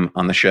interviewing him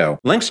on the show.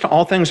 Links to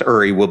all things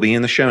Uri will be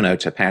in the show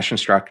notes at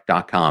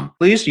passionstruck.com.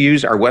 Please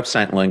use our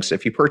website links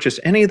if you purchase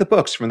any of the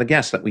books from the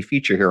guests that we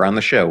feature here on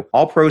the show.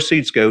 All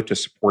proceeds go to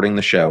supporting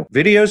the show.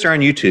 Videos are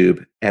on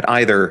YouTube at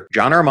either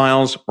John R.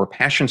 Miles or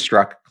Passion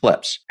Struck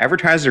Clips.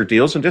 Advertiser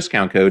deals and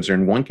discount codes are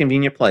in one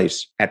convenient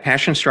place at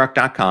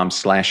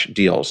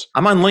passionstruck.com/deals.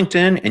 I'm on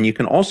LinkedIn, and you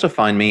can also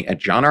find me at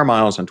John R.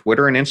 Miles on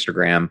Twitter and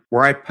Instagram,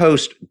 where I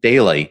post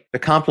daily to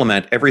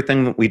complement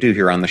everything that we do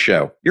here on the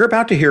show. You're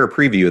about to hear a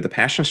preview of the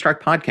Passion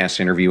Struck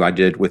podcast interview I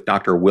did with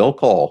Dr. Will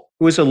Cole,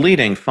 who is a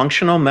leading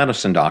functional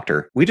medicine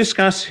doctor. We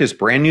discuss his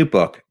brand new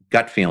book,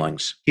 Gut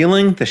Feelings,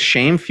 Healing the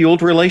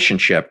Shame-Fueled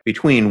Relationship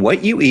Between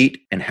What You Eat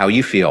and How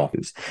You Feel.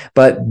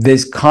 But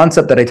this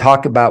concept that I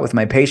talk about with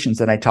my patients,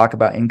 that I talk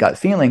about in Gut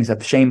Feelings of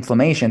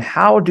shameflammation,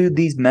 how do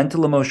these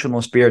mental,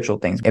 emotional, spiritual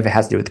things, if it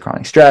has to do with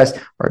chronic stress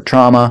or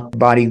trauma,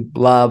 body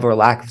love or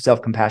lack of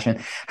self-compassion,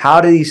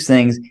 how do these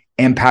things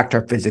impact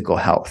our physical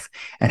health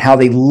and how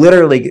they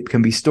literally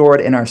can be stored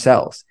in our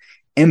cells,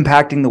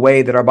 impacting the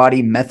way that our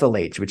body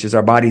methylates, which is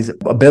our body's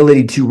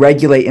ability to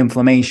regulate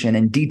inflammation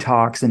and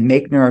detox and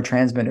make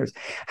neurotransmitters.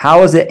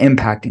 How is it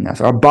impacting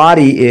us? Our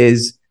body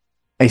is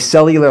a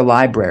cellular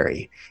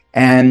library,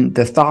 and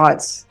the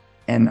thoughts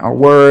and our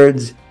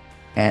words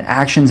and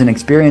actions and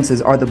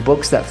experiences are the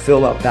books that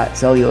fill up that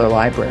cellular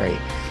library.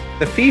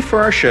 The fee for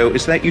our show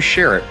is that you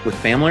share it with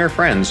family or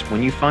friends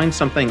when you find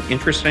something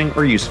interesting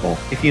or useful.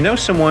 If you know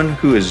someone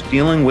who is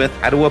dealing with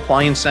how to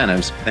apply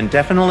incentives, then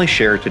definitely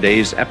share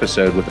today's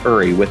episode with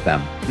Uri with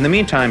them. In the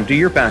meantime, do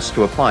your best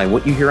to apply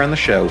what you hear on the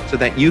show so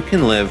that you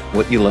can live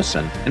what you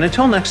listen. And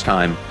until next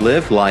time,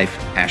 live life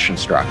passion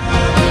struck.